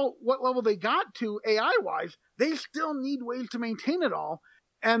matter what level they got to AI-wise, they still need ways to maintain it all.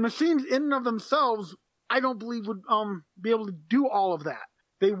 And machines in and of themselves, I don't believe would be able to do all of that.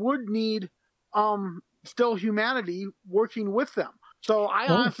 They would need still humanity working with them. So I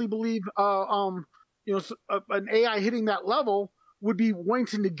honestly believe an AI hitting that level would be wanting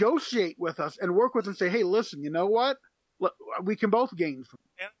to negotiate with us and work with us and say, hey, listen, you know what? We can both gain from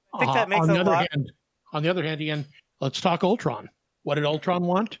it. I think that makes a lot. On the other hand, Ian, let's talk Ultron. What did Ultron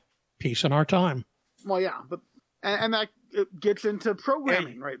want? Peace in our time. Well, yeah, but and that gets into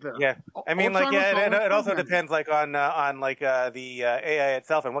programming right there. Yeah, I mean, it also depends on the AI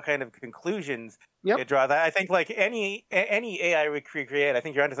itself and what kind of conclusions it draws. I think like any AI we create, I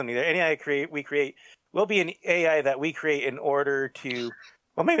think you're onto something there. Any AI we create will be an AI that we create in order to.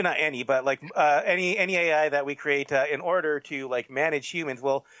 Well, maybe not any, but like any AI that we create in order to like manage humans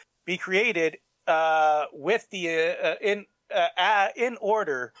will be created with the in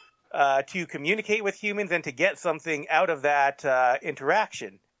order to communicate with humans and to get something out of that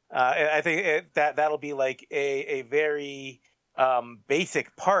interaction. I think that'll be like a very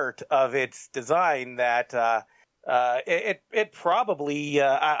basic part of its design that it probably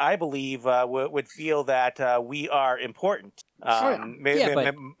I believe would feel that we are important.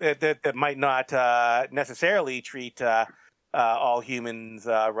 That might not necessarily treat all humans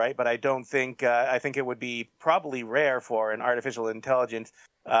right, but I don't think I think it would be probably rare for an artificial intelligence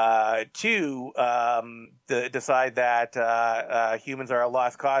to decide that humans are a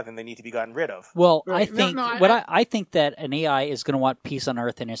lost cause and they need to be gotten rid of. Well, I think I think that an AI is going to want peace on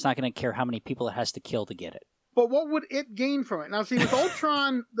Earth, and it's not going to care how many people it has to kill to get it. But what would it gain from it? Now, see, with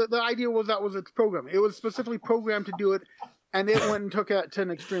Ultron, the idea was that was its program. It was specifically programmed to do it, and it went and took it to an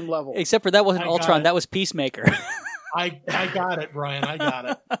extreme level. Except for that wasn't Ultron, that was Peacemaker. I got it, Brian. I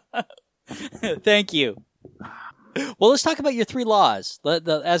got it. Thank you. Well, let's talk about your 3 laws,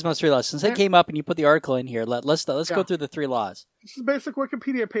 the Asimov's 3 laws. Since they came up and you put the article in here, let's go through the 3 laws. This is a basic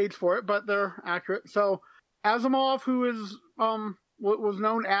Wikipedia page for it, but they're accurate. So Asimov, who is was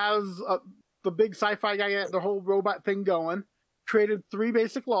known as the big sci-fi guy, had the whole robot thing going, created 3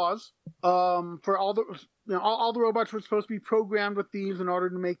 basic laws. For all the robots were supposed to be programmed with these in order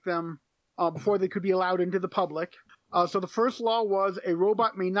to make them before they could be allowed into the public. So the first law was a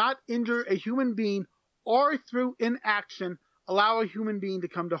robot may not injure a human being or through inaction allow a human being to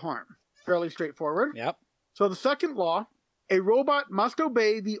come to harm. Fairly straightforward. Yep. So the second law, a robot must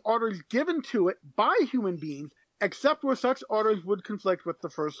obey the orders given to it by human beings, except where such orders would conflict with the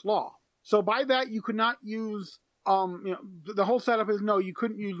first law. So by that, you could not use, the whole setup is no, you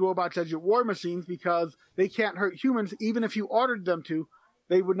couldn't use robots as your war machines because they can't hurt humans. Even if you ordered them to,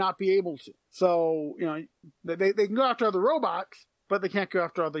 they would not be able to. So, they can go after other robots, but they can't go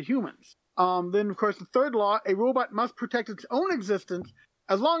after other humans. Then, of course, the third law, a robot must protect its own existence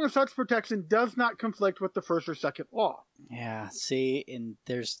as long as such protection does not conflict with the first or second law. Yeah, see, and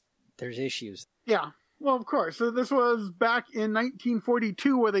there's issues. Yeah, well, of course. So this was back in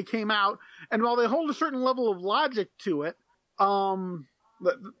 1942 where they came out, and while they hold a certain level of logic to it,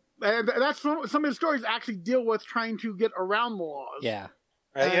 that's some of the stories actually deal with trying to get around the laws. Yeah.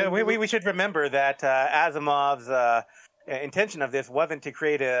 Right, yeah, we should remember that Asimov's intention of this wasn't to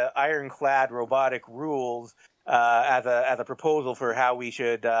create a ironclad robotic rules as a proposal for how we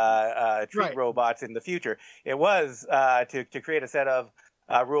should treat robots in the future. It was to create a set of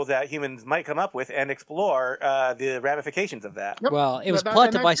rules that humans might come up with and explore the ramifications of that. Yep. Well, it was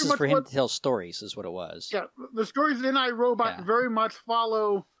plot devices for him to tell stories, is what it was. Yeah, the stories in iRobot very much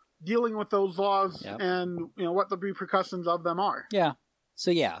follow dealing with those laws and what the repercussions of them are. Yeah.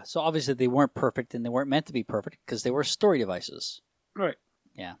 So obviously they weren't perfect, and they weren't meant to be perfect because they were story devices. Right.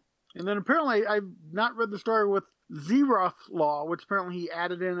 Yeah. And then apparently, I've not read the story with Zeroth law, which apparently he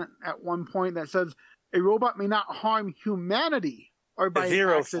added in at one point that says a robot may not harm humanity or by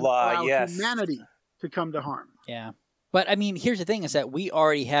Zeroth law, allow humanity to come to harm. Yeah. But I mean, here's the thing: is that we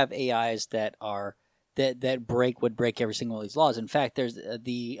already have AIs that would break every single one of these laws. In fact, there's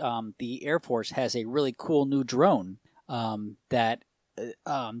the Air Force has a really cool new drone that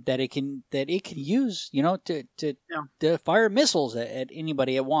it can use, to fire missiles at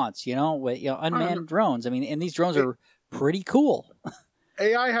anybody it wants, with unmanned drones. I mean, and these drones are pretty cool.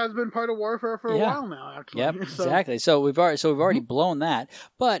 AI has been part of warfare for a while now, actually. Yep, exactly. So we've already blown that,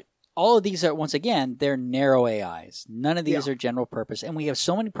 but all of these are, once again, they're narrow AIs. None of these are general purpose, and we have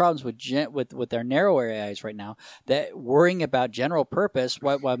so many problems with our narrow AIs right now that worrying about general purpose.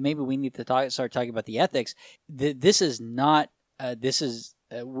 While maybe we need to start talking about the ethics. This is not.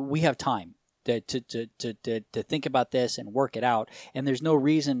 We have time to think about this and work it out, and there's no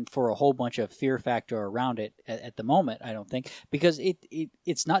reason for a whole bunch of fear factor around it at the moment. I don't think, because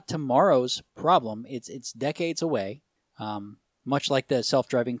it's not tomorrow's problem. It's decades away. Much like the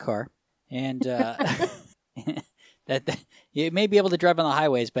self-driving car, and that you may be able to drive on the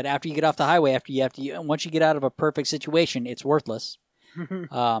highways, but after you get off the highway, once you get out of a perfect situation, it's worthless.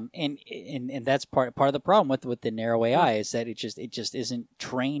 And that's part of the problem with the narrow AI is that it just isn't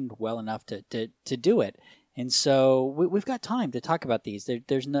trained well enough to do it. And so we've got time to talk about these.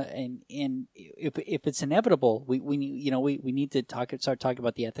 There's no, and if it's inevitable, we need to start talking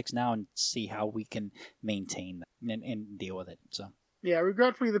about the ethics now and see how we can maintain them and deal with it. So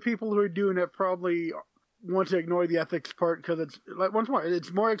regretfully, the people who are doing it probably want to ignore the ethics part because it's like once more,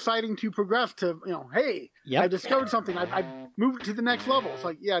 it's more exciting to progress to hey, I discovered something, I moved to the next level. It's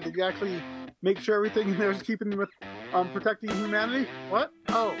like, did you actually make sure everything in there is keeping with protecting humanity? What?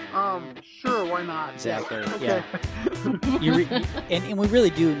 Oh, sure, why not? Exactly. Okay. Yeah. And we really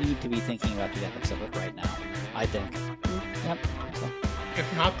do need to be thinking about the ethics of it right now, I think. Yep. So.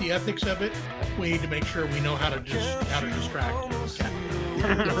 If not the ethics of it, we need to make sure we know how to distract.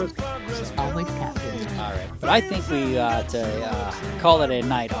 Always captain. All right, but I think we to call it a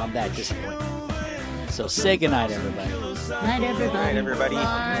night on that disappointment. So say goodnight, everybody. Night, everybody.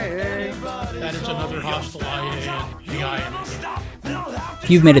 Night, everybody. That is another hostile IA. If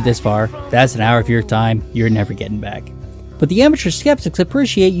you've made it this far, that's an hour of your time you're never getting back. But the Amateur Skeptics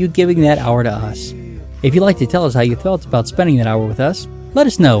appreciate you giving that hour to us. If you'd like to tell us how you felt about spending that hour with us, let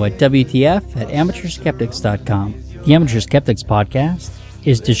us know at WTF@amateurskeptics.com. The Amateur Skeptics podcast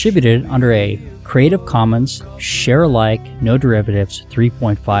is distributed under a Creative Commons Share-alike, No Derivatives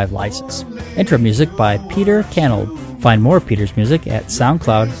 3.5 license. Intro music by Peter Canold. Find more Peter's music at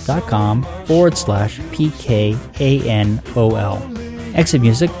soundcloud.com/PKANOL. Exit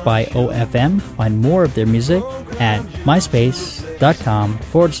music by OFM. Find more of their music at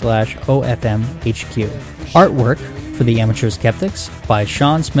myspace.com/OFMHQ. Artwork for the Amateur Skeptics by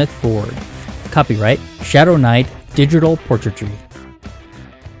Sean Smith Ford. Copyright Shadow Knight Digital Portraiture.